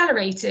be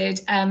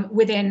decelerated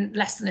within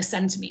less than a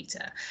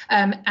centimeter.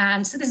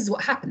 And so this is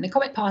what happened. The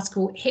comet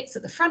particle hits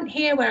at the front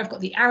here, where I've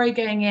got the arrow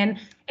going in.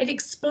 It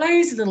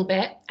explodes a little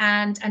bit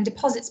and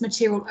deposits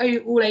material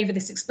all over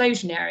this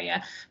explosion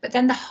area, but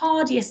then the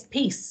hardiest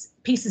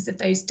pieces of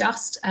those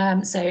dust,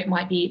 so it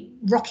might be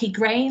rocky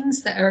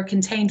grains that are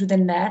contained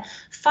within there,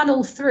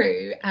 funnel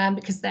through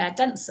because they're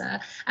denser,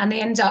 and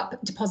they end up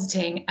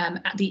depositing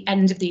at the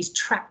end of these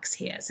tracks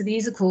here. So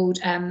these are called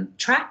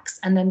tracks,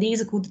 and then these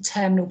are called the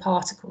terminal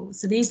particles.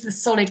 So these are the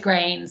solid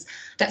grains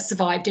that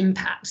survived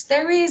impact.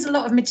 There is a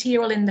lot of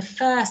material in the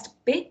first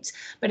bit,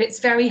 but it's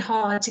very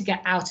hard to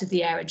get out of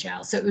the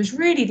aerogel. So it was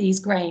really these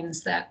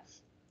grains that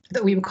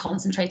we were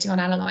concentrating on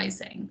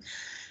analysing.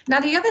 Now,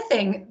 the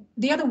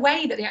other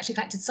way that they actually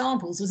collected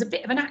samples was a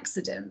bit of an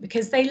accident,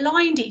 because they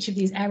lined each of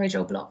these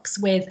aerogel blocks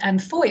with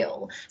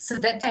foil so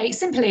that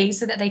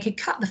they could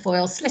cut the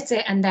foil, slit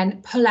it, and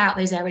then pull out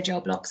those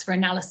aerogel blocks for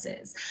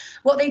analysis.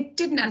 What they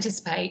didn't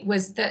anticipate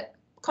was that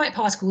comet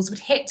particles would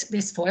hit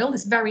this foil,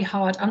 this very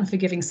hard,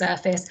 unforgiving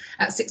surface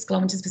at 6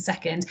 kilometers per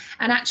second.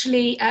 And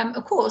actually,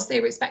 of course, they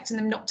were expecting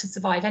them not to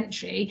survive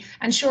entry.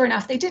 And sure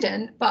enough, they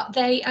didn't, but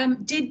they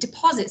did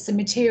deposit some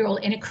material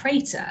in a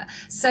crater.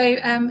 So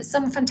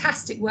some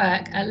fantastic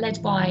work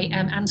led by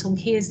Anton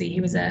Kearsley,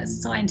 who was a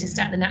scientist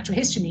at the Natural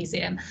History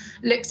Museum,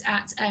 looked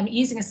at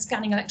using a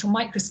scanning electron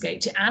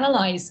microscope to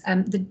analyze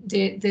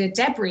the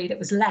debris that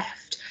was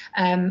left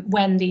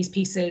when these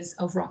pieces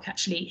of rock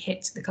actually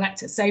hit the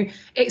collector. So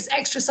it's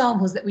extra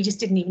samples that we just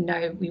didn't even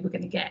know we were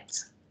going to get.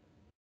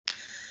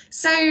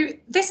 So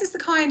this is the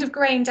kind of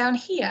grain down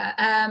here.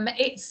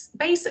 It's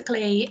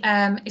basically,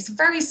 it's a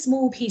very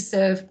small piece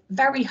of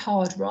very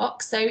hard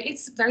rock. So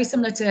it's very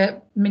similar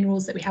to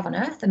minerals that we have on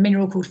Earth, a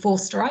mineral called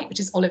forsterite, which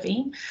is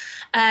olivine.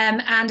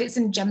 And it's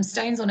in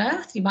gemstones on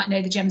Earth. You might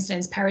know the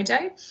gemstones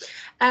peridot.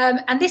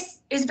 And this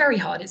is very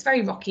hard. It's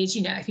very rocky. As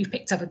you know, if you've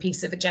picked up a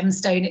piece of a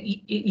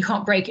gemstone, you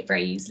can't break it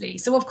very easily.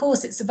 So of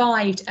course it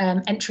survived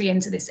entry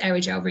into this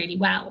aerogel really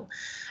well.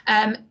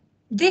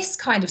 This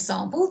kind of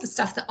sample, the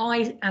stuff that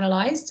I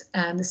analysed,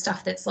 the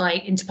stuff that's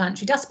like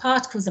interplanetary dust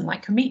particles and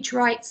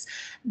micrometeorites,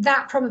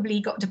 that probably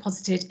got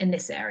deposited in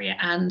this area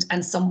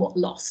and somewhat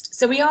lost.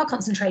 So we are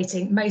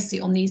concentrating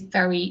mostly on these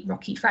very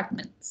rocky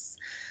fragments.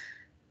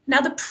 Now,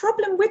 the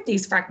problem with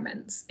these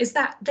fragments is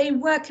that they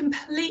were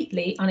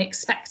completely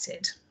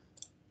unexpected.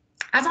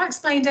 As I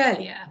explained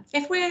earlier,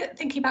 if we're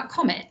thinking about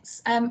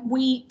comets,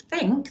 we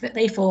think that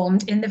they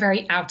formed in the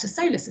very outer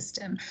solar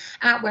system,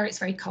 out where it's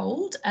very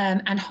cold,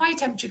 and high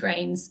temperature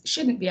grains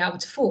shouldn't be able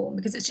to form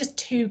because it's just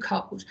too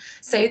cold.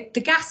 So the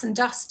gas and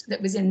dust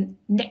that was in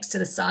next to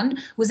the sun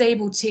was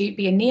able to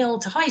be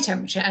annealed to high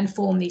temperature and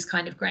form these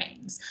kind of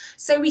grains.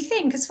 So we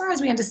think, as far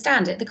as we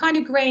understand it, the kind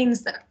of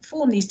grains that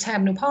form these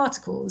terminal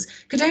particles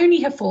could only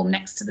have formed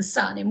next to the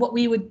sun in what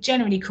we would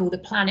generally call the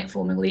planet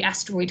forming or the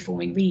asteroid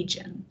forming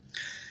region.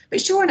 But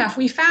sure enough,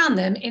 we found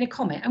them in a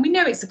comet, and we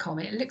know it's a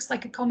comet. It looks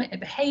like a comet, it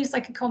behaves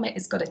like a comet,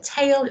 it's got a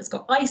tail, it's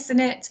got ice in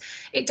it.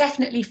 It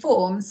definitely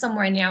formed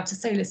somewhere in the outer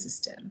solar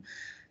system.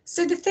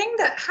 So the thing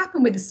that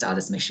happened with the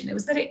Stardust mission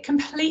was that it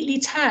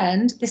completely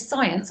turned this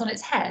science on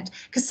its head,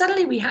 because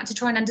suddenly we had to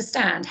try and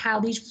understand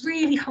how these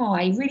really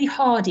high, really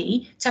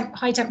hardy,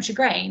 high temperature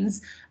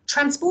grains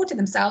transported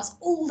themselves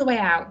all the way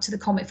out to the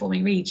comet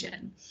forming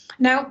region.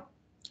 Now,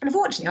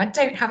 unfortunately, I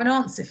don't have an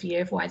answer for you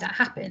of why that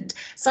happened.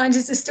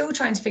 Scientists are still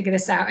trying to figure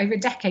this out over a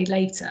decade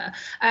later.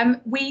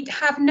 We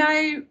have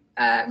no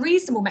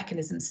reasonable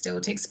mechanisms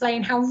still to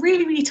explain how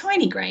really, really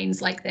tiny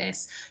grains like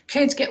this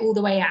could get all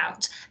the way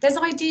out. There's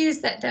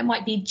ideas that there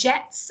might be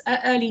jets,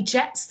 early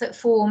jets that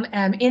form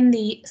in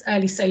the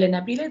early solar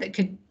nebula that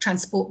could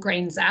transport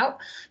grains out.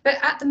 But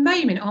at the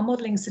moment, our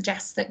modelling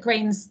suggests that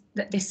grains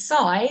that this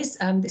size,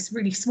 this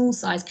really small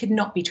size, could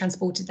not be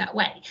transported that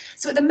way.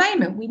 So at the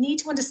moment, we need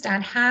to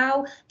understand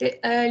how the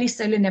early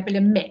solar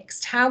nebula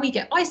mixed, how we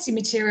get icy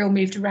material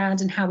moved around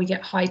and how we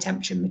get high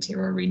temperature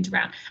material moved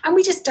around. And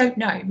we just don't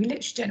know. We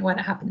literally don't know why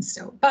that happens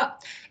still.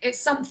 But it's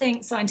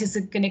something scientists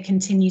are going to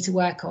continue to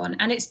work on.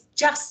 And it's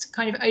just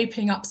kind of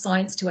opening up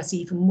science to us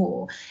even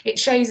more. It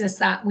shows us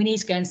that we need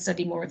to go and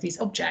study more of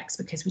these objects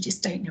because we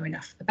just don't know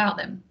enough about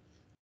them.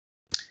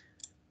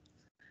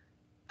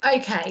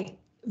 Okay.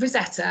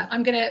 Rosetta,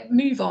 I'm going to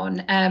move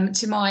on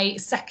to my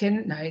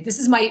second, this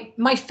is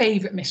my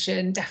favourite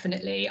mission,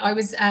 definitely. I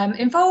was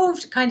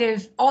involved kind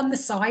of on the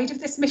side of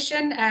this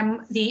mission.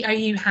 The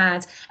OU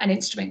had an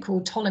instrument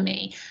called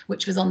Ptolemy,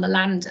 which was on the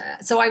lander.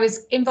 So I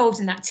was involved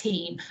in that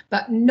team,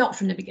 but not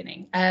from the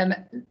beginning.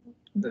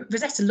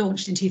 Rosetta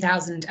launched in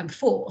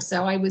 2004,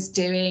 so I was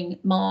doing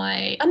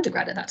my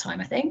undergrad at that time,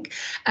 I think,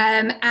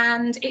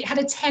 and it had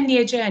a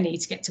 10-year journey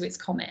to get to its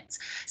comet.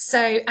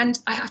 So, and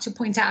I have to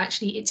point out,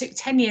 actually, it took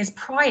 10 years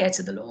prior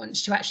to the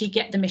launch to actually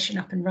get the mission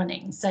up and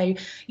running. So,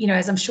 you know,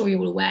 as I'm sure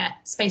you're all aware,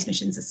 space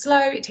missions are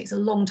slow. It takes a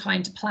long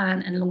time to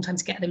plan and a long time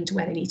to get them to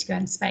where they need to go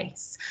in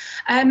space.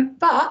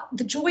 But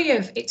the joy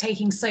of it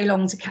taking so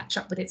long to catch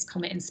up with its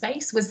comet in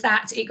space was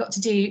that it got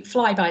to do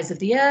flybys of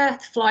the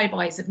Earth,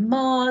 flybys of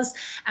Mars,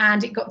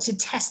 and it got to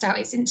test out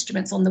its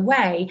instruments on the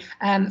way.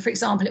 For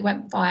example, it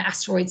went via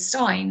asteroid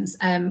Steins,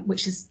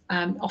 which is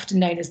often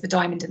known as the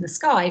diamond in the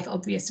sky for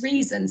obvious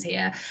reasons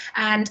here,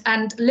 and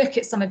look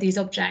at some of these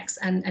objects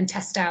and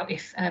test out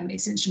if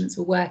its instruments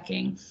were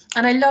working.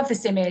 And I love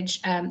this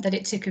image that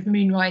it took of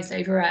moonrise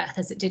over Earth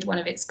as it did one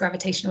of its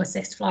gravitational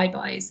assist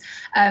flybys.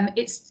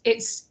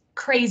 It's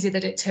crazy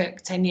that it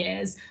took 10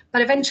 years,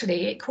 but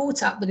eventually it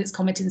caught up with its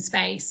comet in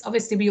space.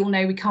 Obviously, we all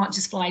know we can't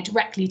just fly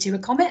directly to a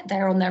comet.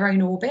 They're on their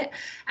own orbit.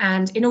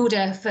 And in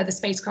order for the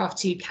spacecraft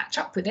to catch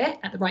up with it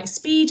at the right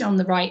speed, on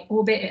the right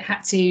orbit, it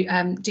had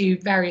to do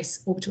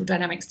various orbital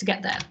dynamics to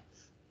get there.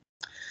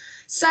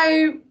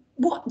 So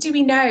what do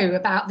we know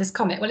about this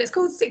comet? Well, it's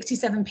called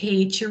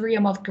 67P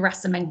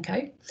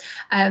Churyumov-Gerasimenko.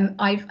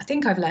 I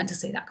think I've learned to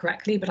say that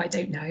correctly, but I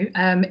don't know.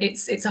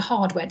 It's a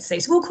hard word to say,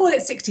 so we'll call it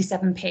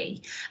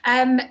 67P.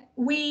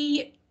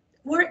 We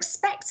were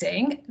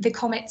expecting the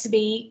comet to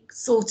be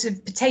sort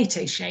of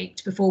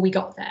potato-shaped before we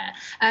got there,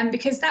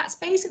 because that's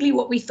basically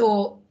what we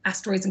thought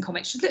asteroids and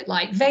comets should look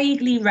like,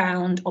 vaguely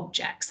round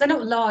objects. They're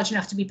not large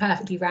enough to be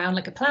perfectly round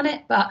like a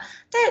planet, but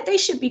they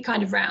should be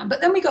kind of round.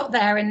 But then we got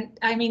there, and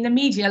I mean, the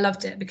media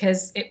loved it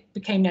because it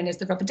became known as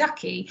the rubber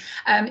ducky.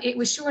 It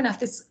was sure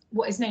enough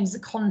what is known as a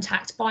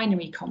contact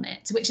binary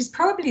comet, which is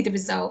probably the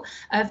result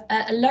of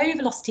a low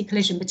velocity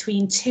collision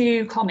between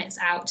two comets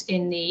out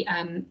in the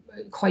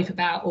Kuiper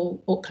belt or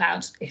Oort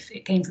cloud, if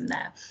it came from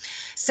there.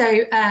 So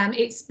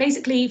it's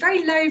basically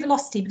very low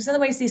velocity, because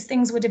otherwise these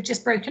things would have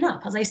just broken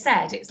up. As I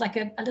said, it's like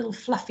a little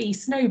fluffy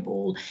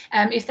snowball.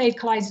 If they'd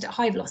collided at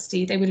high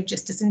velocity, they would have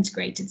just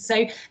disintegrated.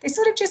 So they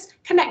sort of just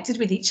connected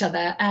with each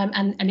other,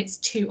 and it's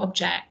two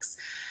objects.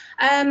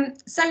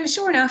 So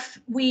sure enough,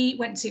 we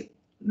went to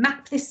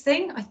map this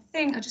thing. I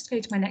think I'll just go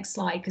to my next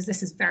slide, because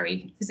this is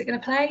is it going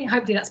to play?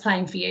 Hopefully that's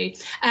playing for you.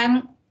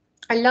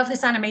 I love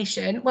this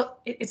animation.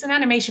 Well, it's an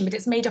animation, but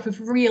it's made up of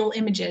real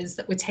images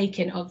that were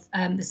taken of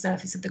the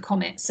surface of the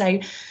comet. So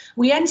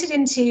we entered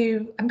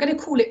into, I'm going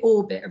to call it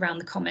orbit around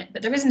the comet,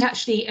 but there isn't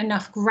actually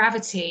enough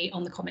gravity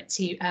on the comet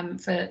to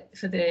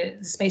for the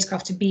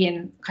spacecraft to be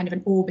in kind of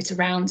an orbit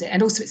around it.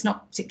 And also it's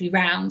not particularly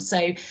round.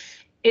 So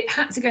it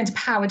had to go into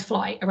powered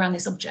flight around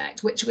this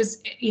object, which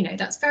was, you know,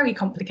 that's very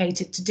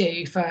complicated to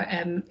do for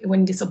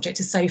when this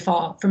object is so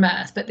far from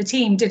Earth. But the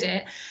team did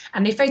it,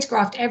 and they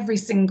photographed every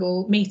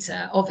single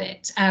meter of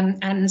it.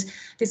 And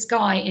this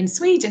guy in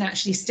Sweden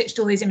actually stitched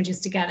all these images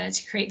together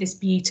to create this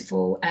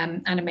beautiful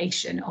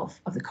animation of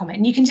the comet.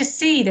 And you can just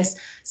see this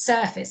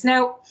surface.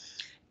 Now,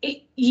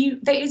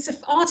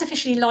 it's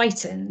artificially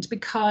lightened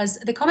because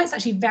the comet's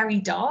actually very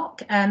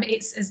dark.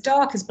 It's as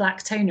dark as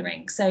black toner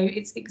ink, so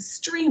it's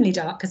extremely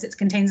dark because it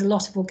contains a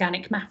lot of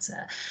organic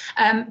matter.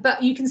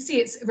 But you can see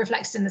it's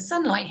reflected in the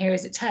sunlight here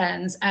as it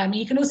turns.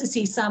 You can also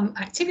see some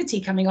activity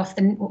coming off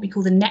what we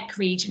call the neck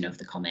region of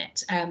the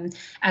comet,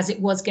 as it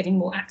was getting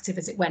more active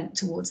as it went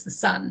towards the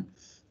sun.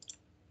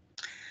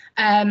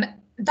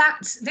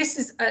 This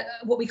is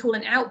what we call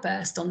an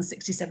outburst on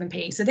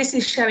 67P. So this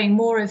is showing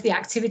more of the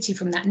activity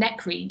from that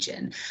neck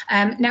region.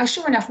 Now,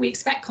 sure enough, we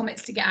expect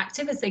comets to get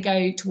active as they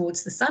go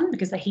towards the sun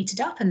because they're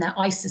heated up and their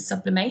ice is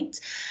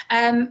sublimate.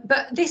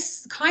 But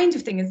this kind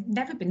of thing has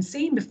never been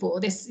seen before.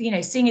 This, you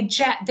know, seeing a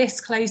jet this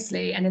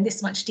closely and in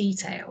this much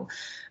detail.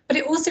 But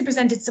it also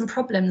presented some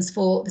problems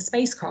for the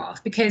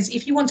spacecraft, because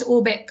if you want to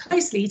orbit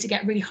closely to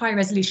get really high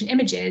resolution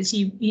images,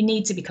 you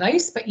need to be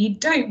close, but you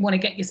don't want to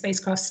get your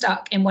spacecraft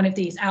stuck in one of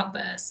these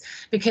outbursts,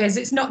 because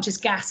it's not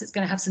just gas, it's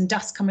going to have some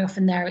dust coming off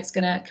in there, it's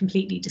going to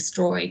completely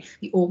destroy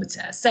the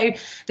orbiter. So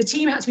the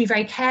team had to be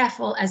very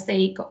careful as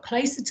they got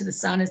closer to the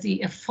sun, as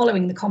the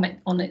following the comet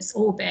on its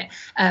orbit,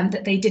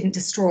 that they didn't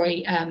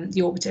destroy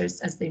the orbiter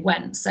as they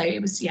went. So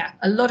it was, yeah,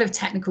 a lot of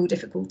technical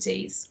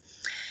difficulties.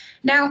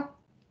 Now,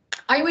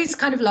 I always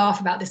kind of laugh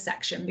about this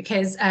section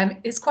because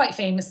it's quite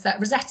famous that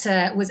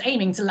Rosetta was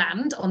aiming to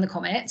land on the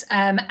comet,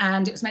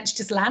 and it was meant to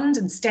just land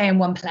and stay in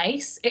one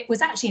place. It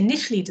was actually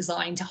initially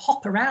designed to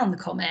hop around the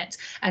comet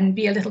and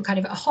be a little kind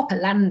of a hopper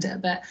lander,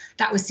 but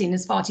that was seen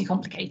as far too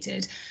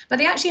complicated. But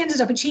they actually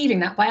ended up achieving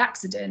that by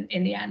accident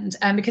in the end,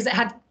 because it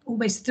had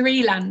almost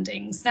 3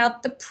 landings. Now,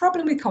 the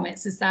problem with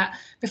comets is that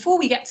before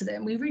we get to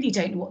them, we really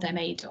don't know what they're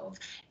made of.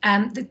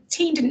 The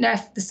team didn't know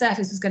if the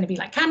surface was going to be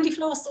like candy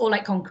floss or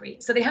like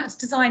concrete. So they had to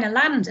design a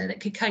lander that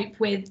could cope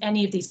with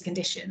any of these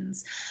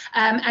conditions.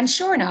 And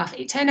sure enough,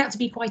 it turned out to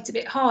be quite a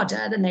bit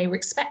harder than they were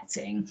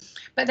expecting.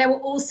 But there were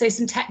also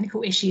some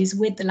technical issues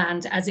with the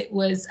lander as it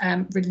was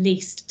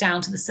released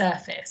down to the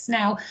surface.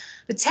 Now,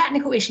 the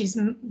technical issues,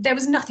 there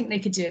was nothing they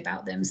could do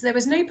about them. So there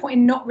was no point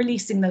in not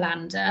releasing the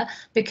lander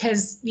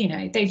because, you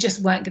know, they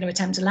just weren't going to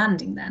attempt a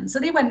landing then. So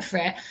they went for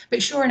it.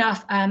 But sure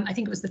enough, I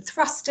think it was the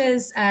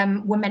thrusters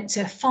were meant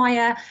to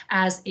fire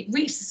as it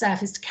reached the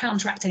surface to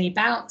counteract any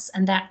bounce,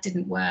 and that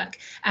didn't work.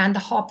 And the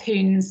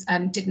harpoons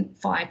didn't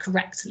fire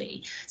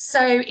correctly.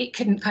 So it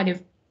couldn't kind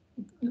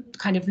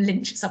of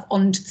lynch itself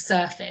onto the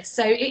surface.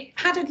 So it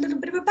had a little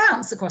bit of a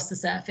bounce across the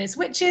surface,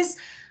 which is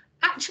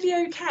actually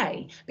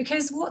okay,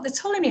 because what the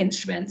Ptolemy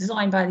instrument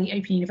designed by the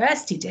Open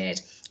University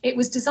did, it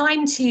was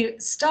designed to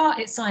start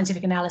its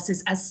scientific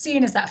analysis as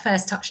soon as that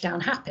first touchdown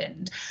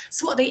happened.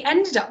 So what they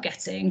ended up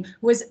getting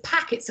was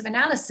packets of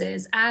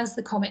analysis as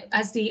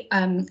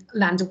the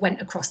lander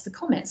went across the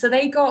comet. So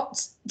they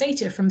got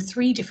data from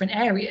 3 different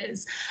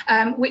areas,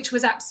 which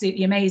was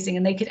absolutely amazing,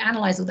 and they could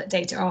analyze all that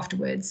data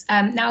afterwards.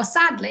 Now,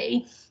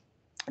 sadly,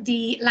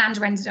 the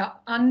lander ended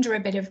up under a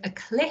bit of a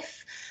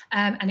cliff,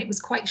 and it was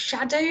quite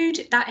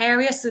shadowed, that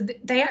area. So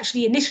they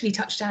actually initially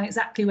touched down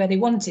exactly where they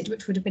wanted,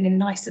 which would have been a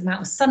nice amount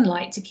of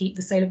sunlight to keep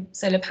the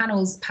solar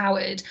panels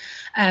powered.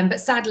 But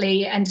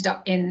sadly, it ended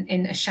up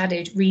in a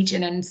shadowed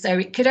region. And so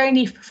it could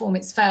only perform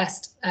its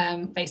first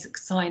basic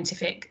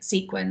scientific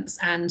sequence.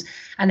 And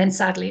then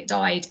sadly, it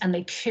died and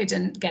they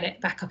couldn't get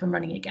it back up and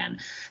running again.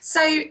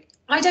 So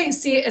I don't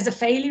see it as a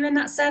failure in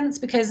that sense,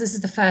 because this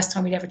is the first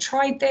time we'd ever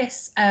tried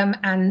this,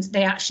 and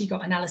they actually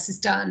got analysis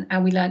done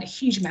and we learned a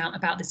huge amount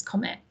about this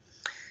comet.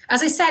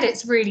 As I said,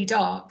 it's really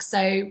dark,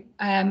 so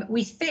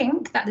we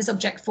think that this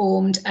object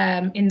formed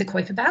in the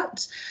Kuiper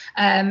Belt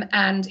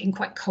and in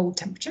quite cold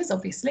temperatures,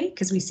 obviously,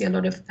 because we see a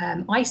lot of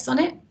ice on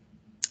it.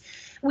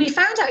 We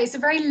found out it's a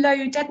very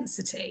low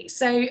density.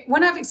 So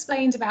when I've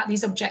explained about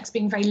these objects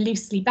being very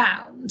loosely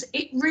bound,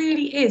 it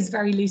really is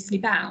very loosely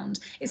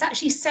bound. It's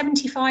actually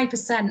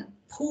 75%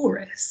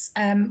 porous,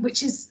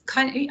 which is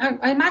kind of,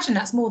 I imagine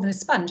that's more than a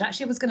sponge.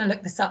 Actually, I was going to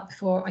look this up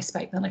before I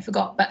spoke, then I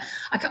forgot, but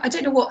I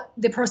don't know what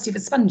the porosity of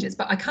a sponge is,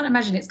 but I can't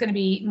imagine it's going to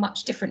be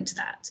much different to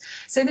that.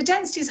 So the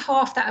density is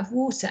half that of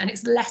water, and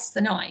it's less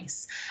than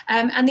ice.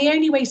 And the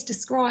only way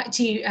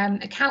to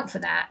account for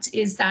that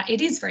is that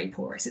it is very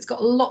porous. It's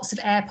got lots of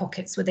air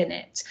pockets within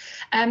it.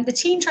 The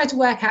team tried to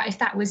work out if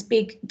that was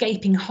big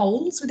gaping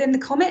holes within the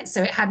comet,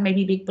 so it had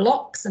maybe big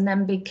blocks and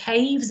then big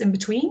caves in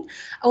between,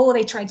 or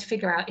they tried to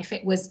figure out if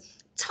it was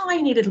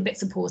tiny little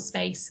bits of pore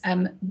space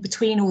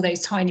between all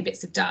those tiny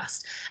bits of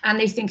dust, and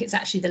they think it's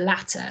actually the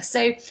latter.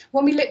 So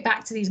when we look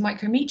back to these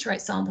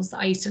micrometeorite samples that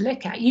I used to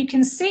look at, you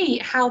can see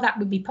how that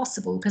would be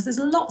possible, because there's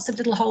lots of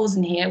little holes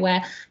in here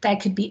where there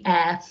could be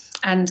air,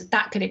 and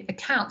that could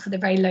account for the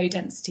very low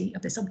density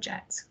of this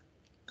object.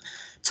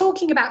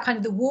 Talking about kind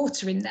of the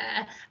water in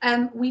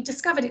there, we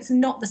discovered it's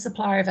not the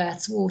supplier of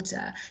Earth's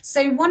water.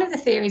 So one of the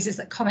theories is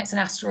that comets and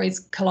asteroids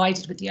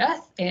collided with the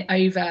Earth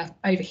over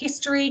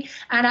history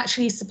and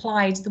actually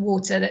supplied the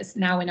water that's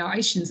now in our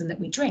oceans and that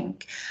we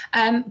drink.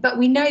 But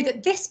we know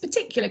that this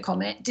particular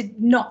comet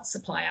did not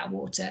supply our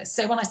water.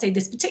 So when I say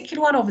this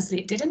particular one,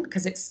 obviously it didn't,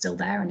 because it's still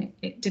there and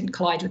it didn't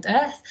collide with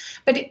Earth,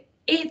 but it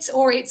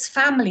or its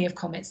family of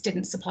comets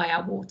didn't supply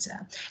our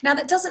water. Now,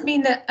 that doesn't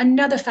mean that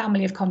another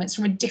family of comets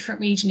from a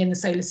different region in the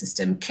solar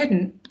system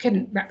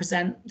couldn't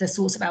represent the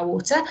source of our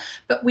water,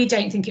 but we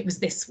don't think it was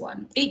this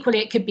one. Equally,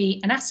 it could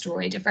be an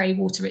asteroid, a very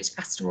water-rich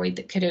asteroid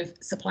that could have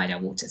supplied our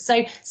water.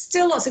 So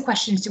still lots of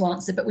questions to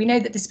answer, but we know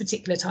that this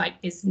particular type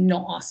is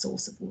not our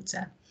source of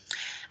water.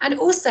 And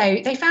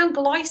also, they found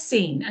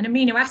glycine, an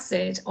amino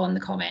acid, on the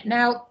comet.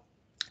 Now,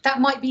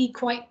 that might be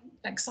quite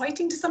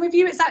exciting to some of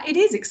you. It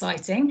is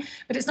exciting,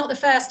 but it's not the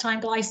first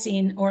time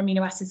glycine or amino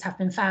acids have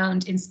been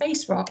found in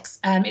space rocks.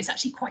 It's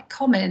actually quite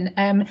common.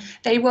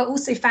 We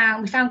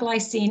found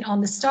glycine on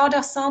the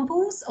Stardust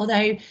samples,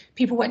 although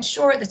people weren't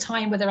sure at the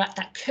time whether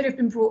that could have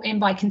been brought in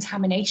by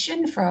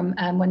contamination from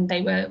when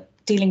they were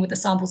dealing with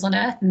the samples on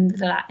Earth in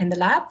the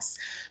labs.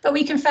 But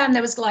we confirmed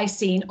there was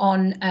glycine on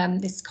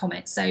this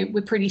comet, so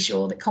we're pretty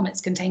sure that comets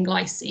contain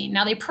glycine.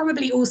 Now, they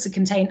probably also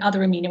contain other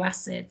amino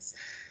acids.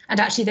 And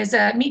actually, there's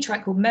a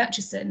meteorite called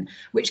Murchison,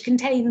 which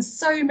contains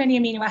so many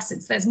amino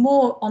acids. There's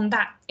more on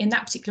that in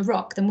that particular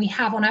rock than we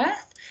have on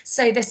Earth.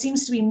 So there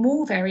seems to be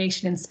more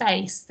variation in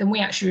space than we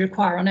actually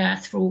require on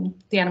Earth for all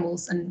the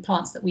animals and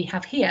plants that we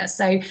have here.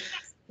 So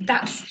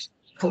that's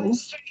cool.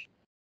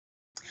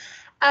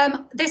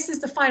 This is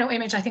the final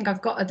image I think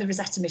I've got of the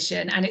Rosetta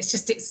mission, and it's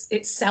just its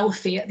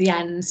selfie at the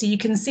end. So you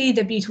can see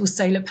the beautiful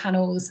solar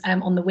panels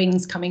on the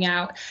wings coming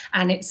out,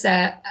 and it's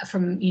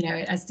from, you know,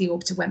 as the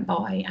orbiter went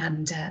by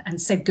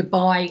and said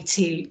goodbye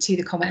to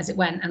the comet as it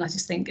went. And I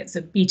just think it's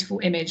a beautiful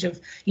image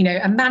of, you know,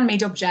 a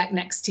man-made object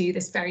next to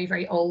this very,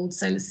 very old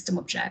solar system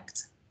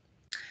object.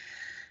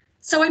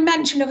 So I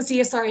mentioned obviously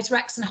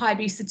OSIRIS-REx and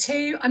Hayabusa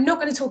 2. I'm not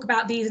going to talk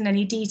about these in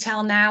any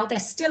detail now. They're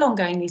still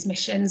ongoing, these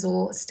missions,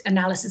 or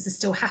analysis is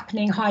still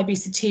happening.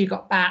 Hayabusa 2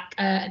 got back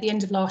at the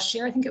end of last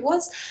year, I think it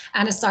was,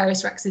 and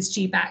OSIRIS-REx is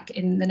due back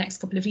in the next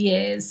couple of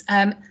years.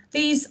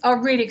 These are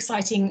really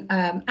exciting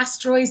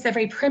asteroids. They're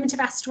very primitive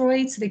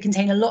asteroids, so they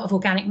contain a lot of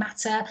organic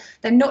matter.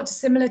 They're not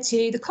dissimilar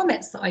to the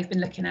comets that I've been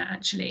looking at,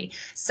 actually.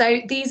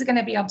 So these are going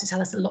to be able to tell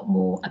us a lot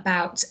more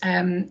about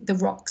the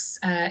rocks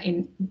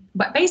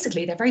but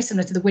basically they're very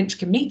similar to the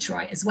Winchcombe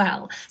meteorite as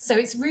well. So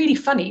it's really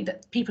funny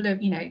that people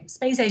have, you know,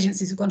 space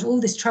agencies have gone to all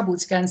this trouble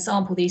to go and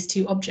sample these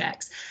two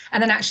objects,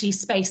 and then actually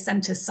space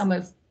sent us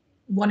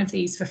one of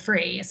these for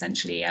free,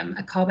 essentially,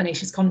 a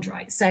carbonaceous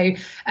chondrite. So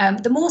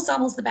the more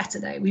samples, the better,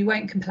 though. We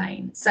won't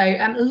complain. So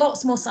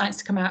lots more science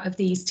to come out of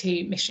these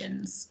two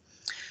missions.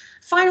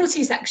 Final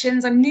two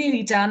sections. I'm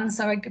nearly done,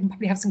 so I can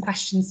probably have some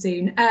questions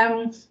soon.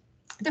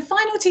 The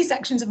final two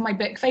sections of my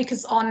book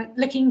focus on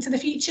looking to the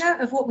future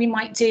of what we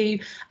might do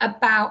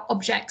about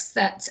objects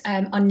that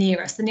are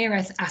near us, the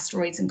near-Earth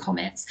asteroids and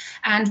comets,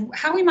 and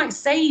how we might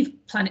save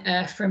planet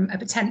Earth from a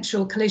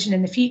potential collision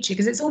in the future,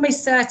 because it's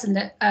almost certain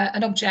that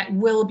an object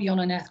will be on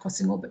an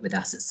Earth-crossing orbit with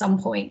us at some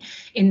point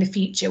in the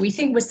future. We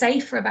think we're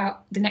safe for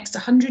about the next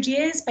 100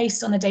 years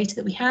based on the data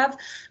that we have,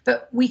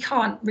 but we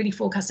can't really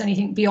forecast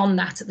anything beyond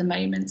that at the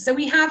moment. So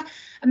we have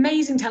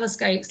amazing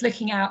telescopes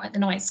looking out at the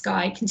night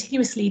sky,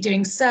 continuously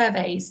doing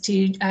surveys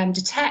to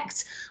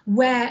detect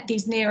where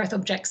these near-Earth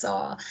objects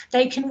are.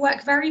 They can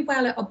work very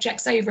well at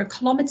objects over 1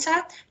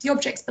 kilometre. The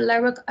objects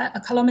below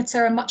a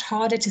kilometre are much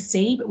harder to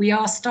see, but we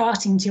are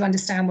starting to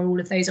understand where all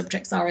of those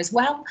objects are as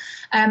well.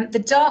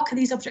 The darker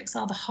these objects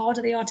are, the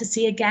harder they are to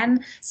see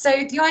again. So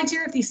the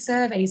idea of these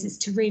surveys is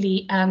to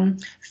really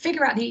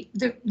figure out the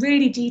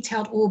really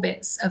detailed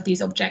orbits of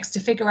these objects,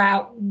 to figure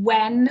out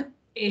when,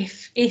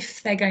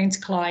 if they're going to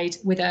collide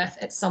with Earth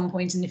at some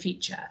point in the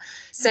future.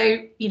 So,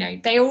 you know,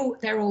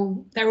 they're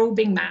all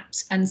being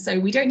mapped, and so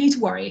we don't need to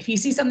worry. If you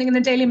see something in the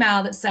Daily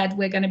Mail that said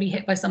we're going to be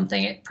hit by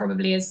something, it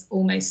probably is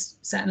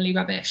almost certainly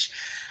rubbish.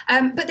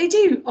 But they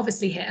do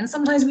obviously hit, and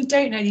sometimes we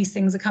don't know these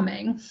things are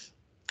coming.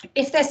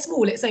 If they're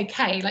small, it's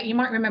okay. Like you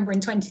might remember in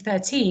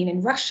 2013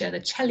 in Russia, the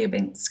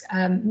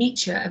Chelyabinsk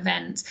meteor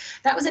event,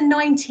 that was a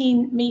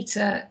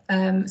 19-meter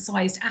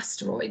sized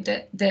asteroid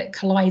that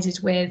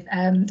collided with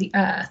the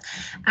Earth.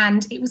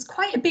 And it was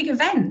quite a big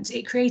event.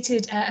 It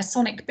created a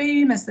sonic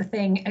boom as the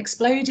thing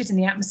exploded in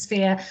the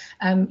atmosphere,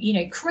 you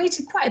know,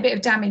 created quite a bit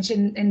of damage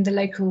in the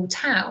local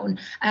town.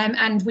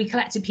 And we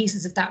collected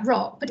pieces of that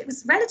rock, but it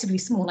was relatively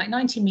small, like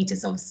 19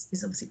 meters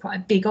is obviously quite a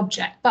big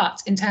object,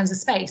 but in terms of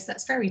space,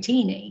 that's very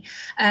teeny.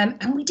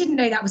 And we didn't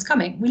know that was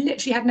coming. We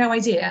literally had no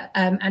idea.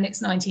 And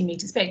it's 19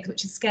 meters big,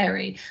 which is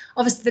scary.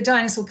 Obviously, the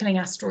dinosaur killing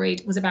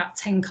asteroid was about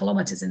 10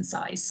 kilometers in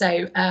size.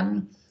 So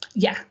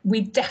yeah,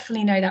 we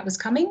definitely know that was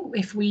coming.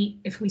 If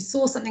we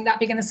saw something that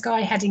big in the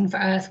sky heading for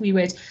Earth, we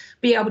would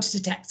be able to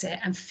detect it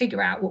and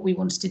figure out what we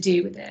wanted to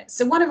do with it.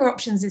 So one of our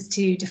options is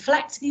to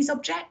deflect these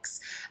objects.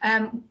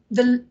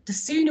 The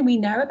sooner we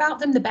know about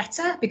them, the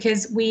better,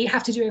 because we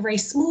have to do a very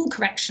small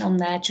correction on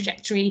their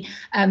trajectory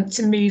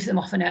to move them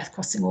off an Earth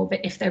crossing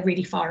orbit if they're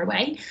really far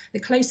away. The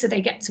closer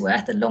they get to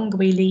Earth, the longer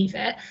we leave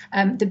it,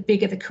 the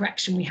bigger the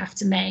correction we have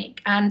to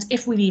make. And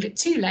if we leave it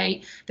too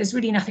late, there's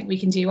really nothing we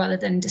can do other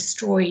than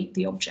destroy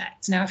the object.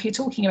 Now, if you're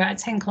talking about a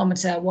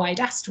 10-kilometer wide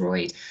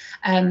asteroid,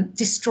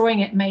 destroying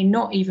it may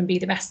not even be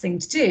the best thing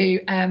to do,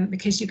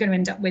 because you're going to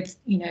end up with,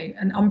 you know,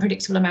 an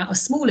unpredictable amount of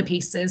smaller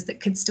pieces that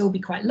could still be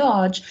quite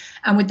large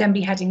and would then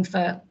be heading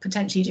for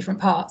potentially different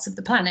parts of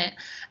the planet.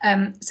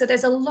 So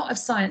there's a lot of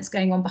science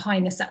going on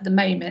behind this at the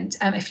moment,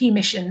 a few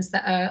missions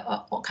that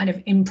are kind of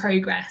in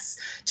progress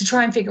to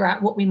try and figure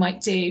out what we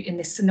might do in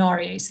this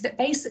scenario, so that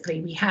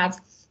basically we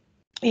have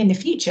in the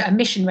future a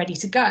mission ready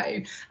to go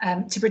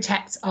to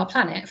protect our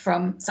planet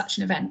from such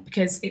an event,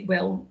 because it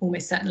will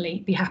almost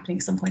certainly be happening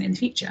at some point in the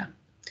future.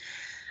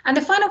 And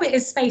the final bit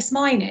is space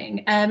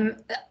mining.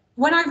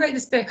 When I wrote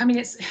this book, I mean,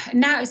 it's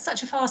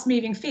such a fast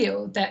moving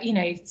field that, you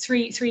know,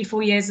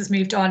 4 years has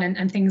moved on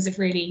and things have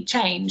really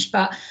changed.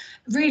 But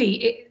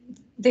really,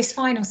 this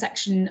final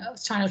section,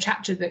 final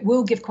chapter of the book,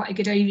 will give quite a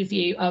good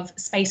overview of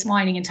space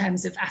mining in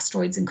terms of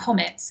asteroids and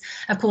comets.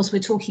 Of course, we're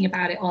talking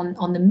about it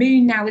on the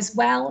moon now as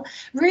well.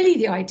 Really,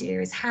 the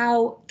idea is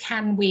how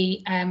can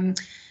we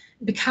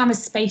become a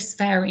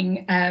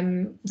spacefaring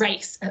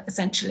race,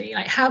 essentially?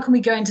 Like, how can we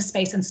go into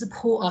space and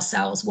support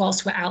ourselves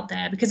whilst we're out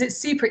there? Because it's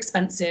super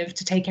expensive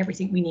to take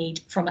everything we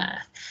need from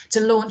Earth.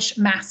 To launch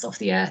mass off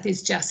the Earth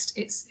is just,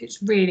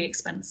 it's really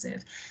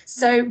expensive.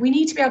 So we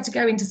need to be able to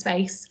go into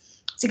space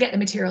to get the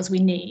materials we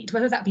need,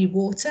 whether that be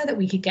water that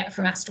we could get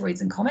from asteroids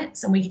and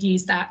comets, and we could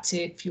use that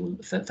to fuel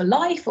for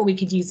life, or we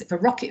could use it for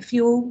rocket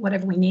fuel,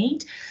 whatever we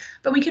need.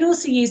 But we can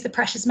also use the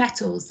precious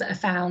metals that are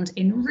found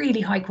in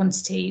really high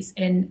quantities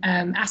in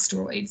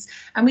asteroids,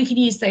 and we can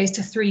use those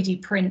to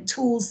 3D print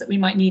tools that we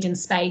might need in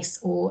space,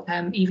 or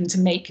even to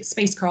make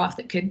spacecraft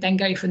that could then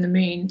go from the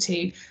moon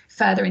to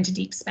further into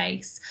deep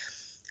space.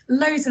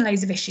 Loads and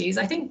loads of issues.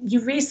 I think you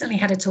recently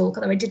had a talk,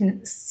 although I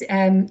didn't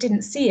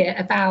see it,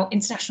 about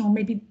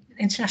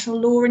international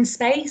law in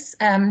space,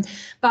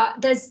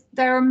 but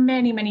there are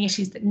many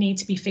issues that need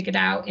to be figured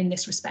out in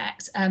this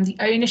respect. The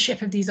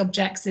ownership of these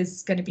objects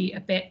is going to be a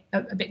bit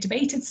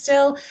debated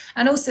still,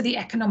 and also the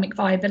economic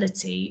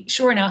viability.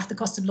 Sure enough, the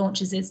cost of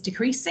launches is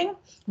decreasing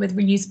with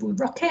reusable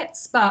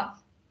rockets, but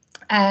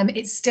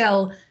it's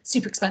still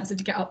super expensive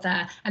to get up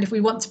there. And if we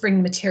want to bring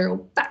the material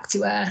back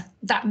to Earth,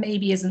 that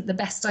maybe isn't the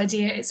best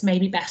idea. It's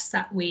maybe best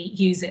that we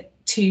use it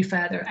to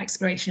further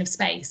exploration of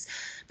space.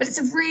 But it's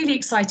a really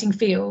exciting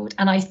field,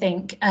 and I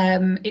think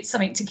it's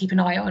something to keep an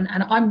eye on.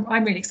 And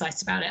I'm really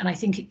excited about it, and I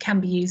think it can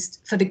be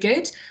used for the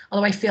good.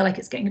 Although I feel like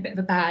it's getting a bit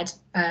of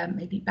a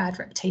maybe bad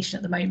reputation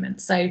at the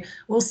moment. So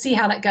we'll see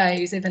how that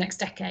goes over the next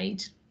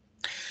decade.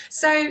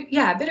 So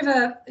yeah, a bit of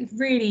a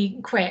really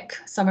quick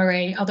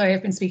summary, although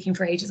I've been speaking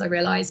for ages, I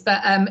realise,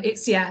 but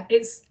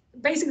it's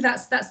basically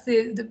that's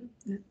the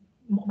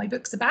what my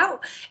book's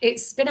about.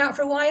 It's been out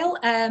for a while.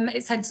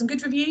 It's had some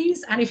good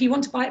reviews, and if you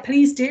want to buy it,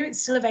 please do. It's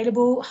still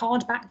available,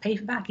 hardback,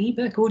 paperback,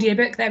 ebook,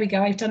 audiobook. There we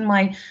go. I've done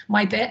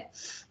my bit.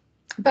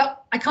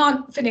 But I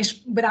can't finish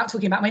without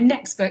talking about my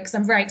next book, because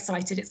I'm very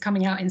excited. It's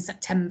coming out in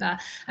September,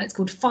 and it's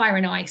called Fire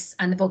and Ice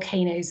and the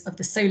Volcanoes of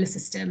the Solar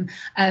System.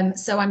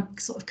 So I'm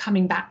sort of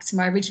coming back to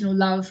my original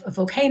love of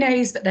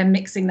volcanoes, but then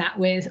mixing that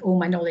with all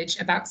my knowledge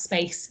about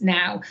space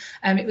now.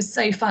 It was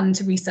so fun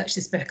to research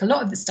this book. A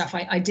lot of the stuff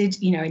I did,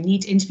 I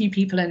need to interview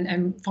people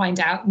and find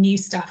out new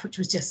stuff, which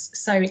was just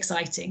so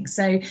exciting.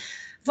 So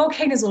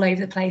volcanoes all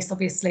over the place,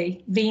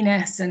 obviously.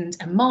 Venus and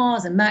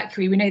Mars and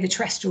Mercury. We know the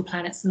terrestrial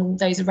planets and all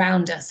those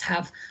around us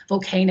have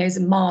volcanoes,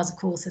 and Mars, of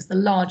course, is the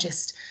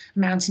largest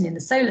mountain in the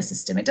solar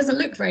system. It doesn't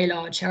look very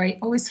large. I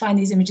always find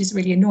these images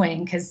really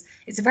annoying because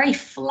it's a very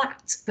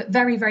flat but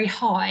very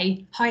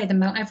high, higher than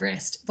Mount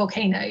Everest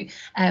volcano,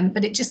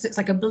 but it just looks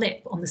like a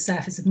blip on the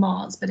surface of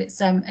Mars. But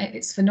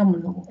it's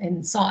phenomenal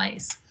in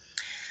size.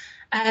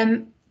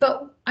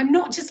 But I'm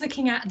not just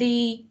looking at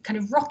the kind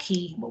of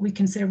rocky, what we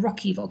consider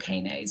rocky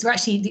volcanoes, or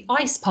actually the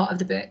ice part of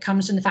the book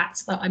comes from the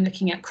fact that I'm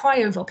looking at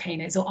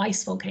cryovolcanoes or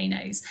ice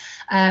volcanoes,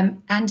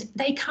 and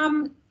they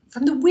come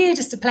from the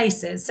weirdest of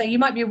places. So you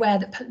might be aware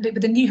that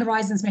with the New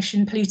Horizons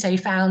mission, Pluto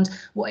found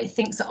what it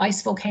thinks are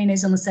ice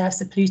volcanoes on the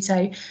surface of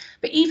Pluto,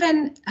 but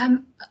even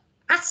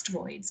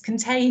asteroids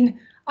contain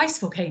ice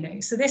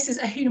volcanoes. So this is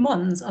Ahuna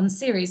Mons on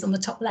Ceres on the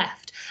top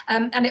left.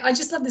 I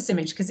just love this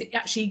image because it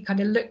actually kind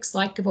of looks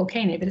like a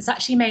volcano, but it's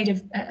actually made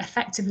of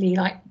effectively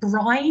like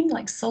brine,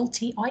 like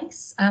salty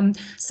ice.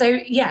 So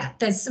yeah,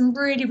 there's some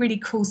really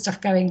cool stuff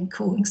going.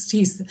 Cool,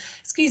 excuse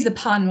the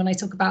pun when I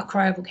talk about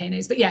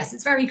cryovolcanoes, but yes,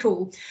 it's very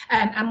cool.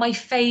 And my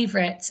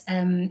favorite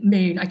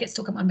moon, I get to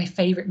talk about my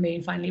favorite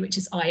moon finally, which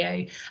is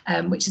Io,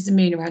 which is a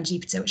moon around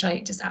Jupiter, which I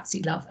just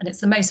absolutely love. And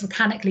it's the most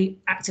volcanically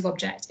active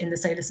object in the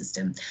solar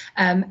system.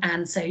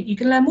 And so you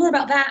can learn more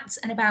about that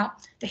and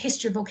about the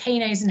history of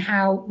volcanoes and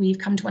how we've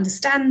come to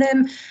understand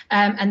them,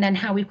 and then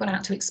how we've gone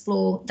out to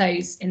explore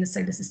those in the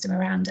solar system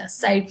around us.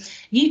 So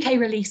UK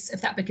release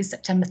of that book is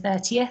September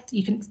 30th.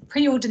 You can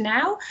pre-order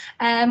now,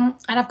 and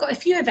I've got a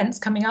few events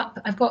coming up.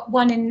 I've got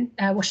one in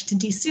Washington,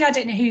 DC. I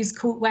don't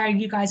know where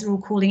you guys are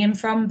all calling in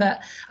from,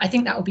 but I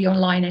think that will be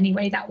online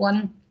anyway, that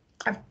one.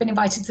 I've been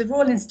invited to the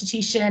Royal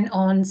Institution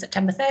on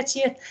September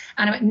 30th,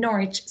 and I'm at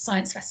Norwich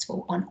Science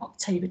Festival on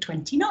October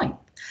 29th.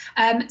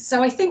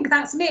 So I think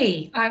that's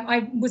me.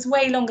 I was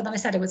way longer than I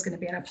said I was going to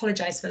be, and I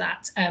apologise for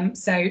that.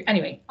 So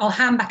anyway, I'll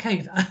hand back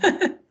over.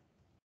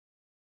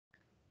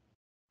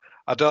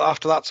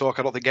 After that talk,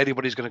 I don't think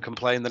anybody's going to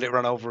complain that it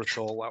ran over at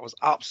all. That was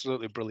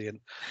absolutely brilliant.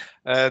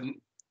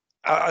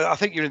 I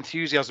think your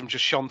enthusiasm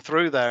just shone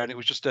through there, and it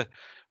was just a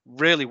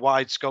really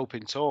wide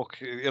scoping talk,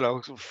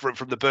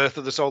 from the birth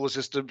of the solar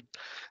system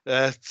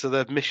to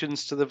the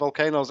missions to the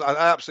volcanoes. I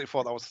absolutely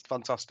thought that was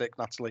fantastic,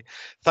 Natalie.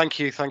 Thank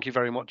you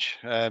very much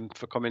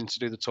for coming to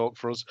do the talk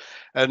for us,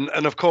 and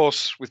of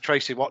course with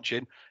Tracy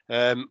watching,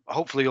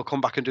 hopefully you'll come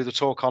back and do the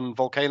talk on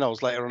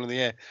volcanoes later on in the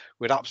year.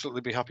 We'd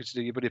absolutely be happy to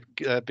do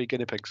your be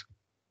guinea pigs.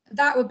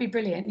 That would be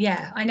brilliant.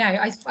 Yeah, I know.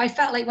 I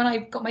felt like when I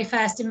got my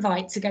first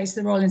invite to go to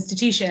the Royal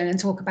Institution and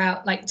talk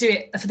about, like, do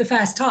it for the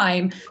first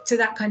time to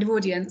that kind of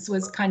audience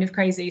was kind of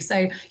crazy.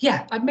 So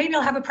yeah, maybe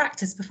I'll have a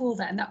practice before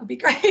then. That would be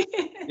great.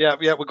 Yeah,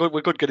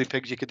 we're good guinea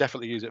pigs. You could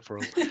definitely use it for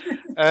us.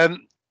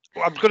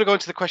 Well, I'm going to go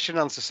into the question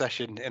and answer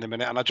session in a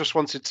minute, and I just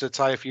wanted to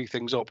tie a few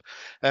things up.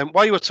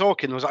 While you were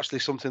talking, there was actually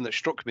something that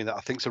struck me that I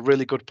think is a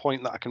really good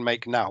point that I can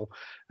make now,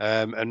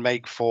 and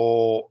make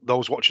for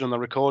those watching on the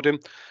recording.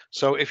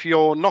 So if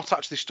you're not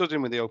actually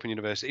studying with the Open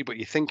University, but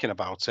you're thinking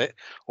about it,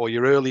 or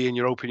you're early in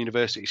your Open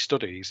University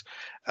studies,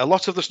 a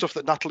lot of the stuff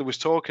that Natalie was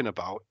talking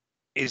about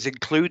is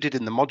included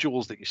in the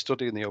modules that you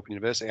study in the Open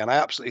University. And I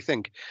absolutely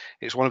think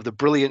it's one of the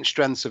brilliant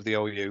strengths of the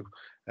OU,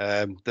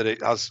 that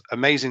it has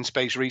amazing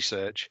space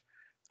research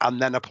and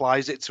then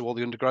applies it to all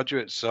the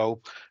undergraduates.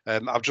 So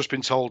I've just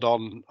been told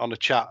on a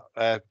chat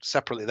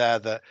separately there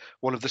that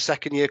one of the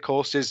second year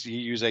courses, you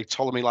use a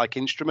Ptolemy-like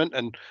instrument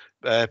and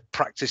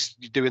practice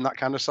doing that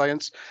kind of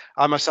science.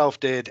 I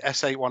myself did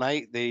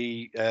S818,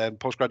 the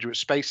postgraduate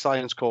space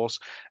science course.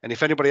 And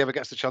if anybody ever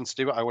gets the chance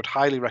to do it, I would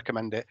highly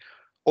recommend it.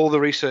 All the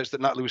research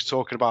that Natalie was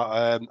talking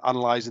about,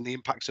 analysing the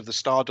impacts of the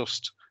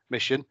Stardust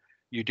mission,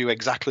 you do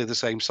exactly the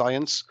same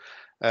science.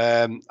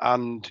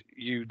 And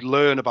you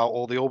learn about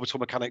all the orbital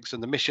mechanics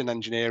and the mission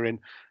engineering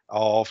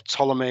of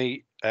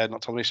Philae and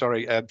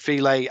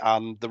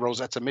the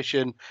Rosetta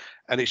mission.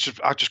 And it's just,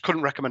 I just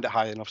couldn't recommend it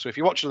high enough. So if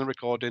you're watching the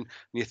recording and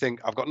you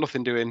think, I've got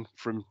nothing doing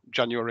from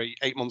January,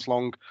 8 months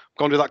long,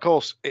 go and do that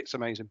course. It's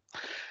amazing.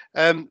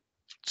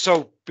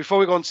 So before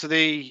we go on to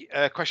the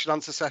question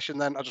answer session,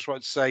 then I just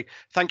wanted to say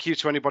thank you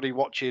to anybody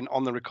watching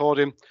on the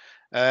recording.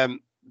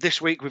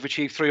 This week we've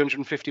achieved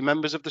 350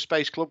 members of the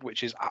Space Club,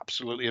 which is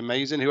absolutely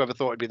amazing. Whoever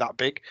thought it'd be that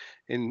big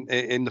in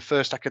the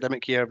first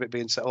academic year of it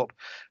being set up.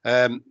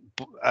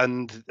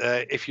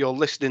 If you're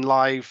listening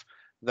live,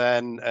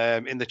 then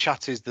in the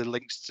chat is the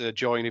links to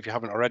join if you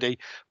haven't already.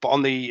 But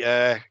on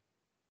the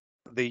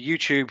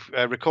YouTube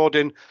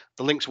recording,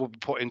 the links will be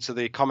put into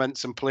the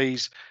comments, and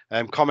please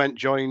comment,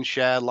 join,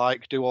 share,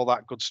 like, do all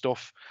that good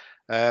stuff.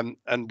 And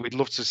we'd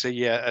love to see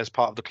you as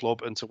part of the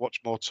club and to watch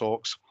more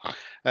talks.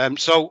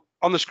 So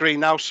on the screen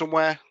now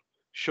somewhere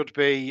should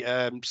be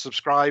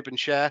subscribe and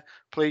share.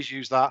 Please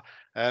use that.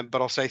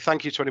 But I'll say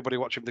thank you to anybody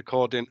watching the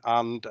recording,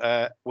 and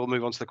we'll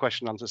move on to the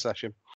question and answer session.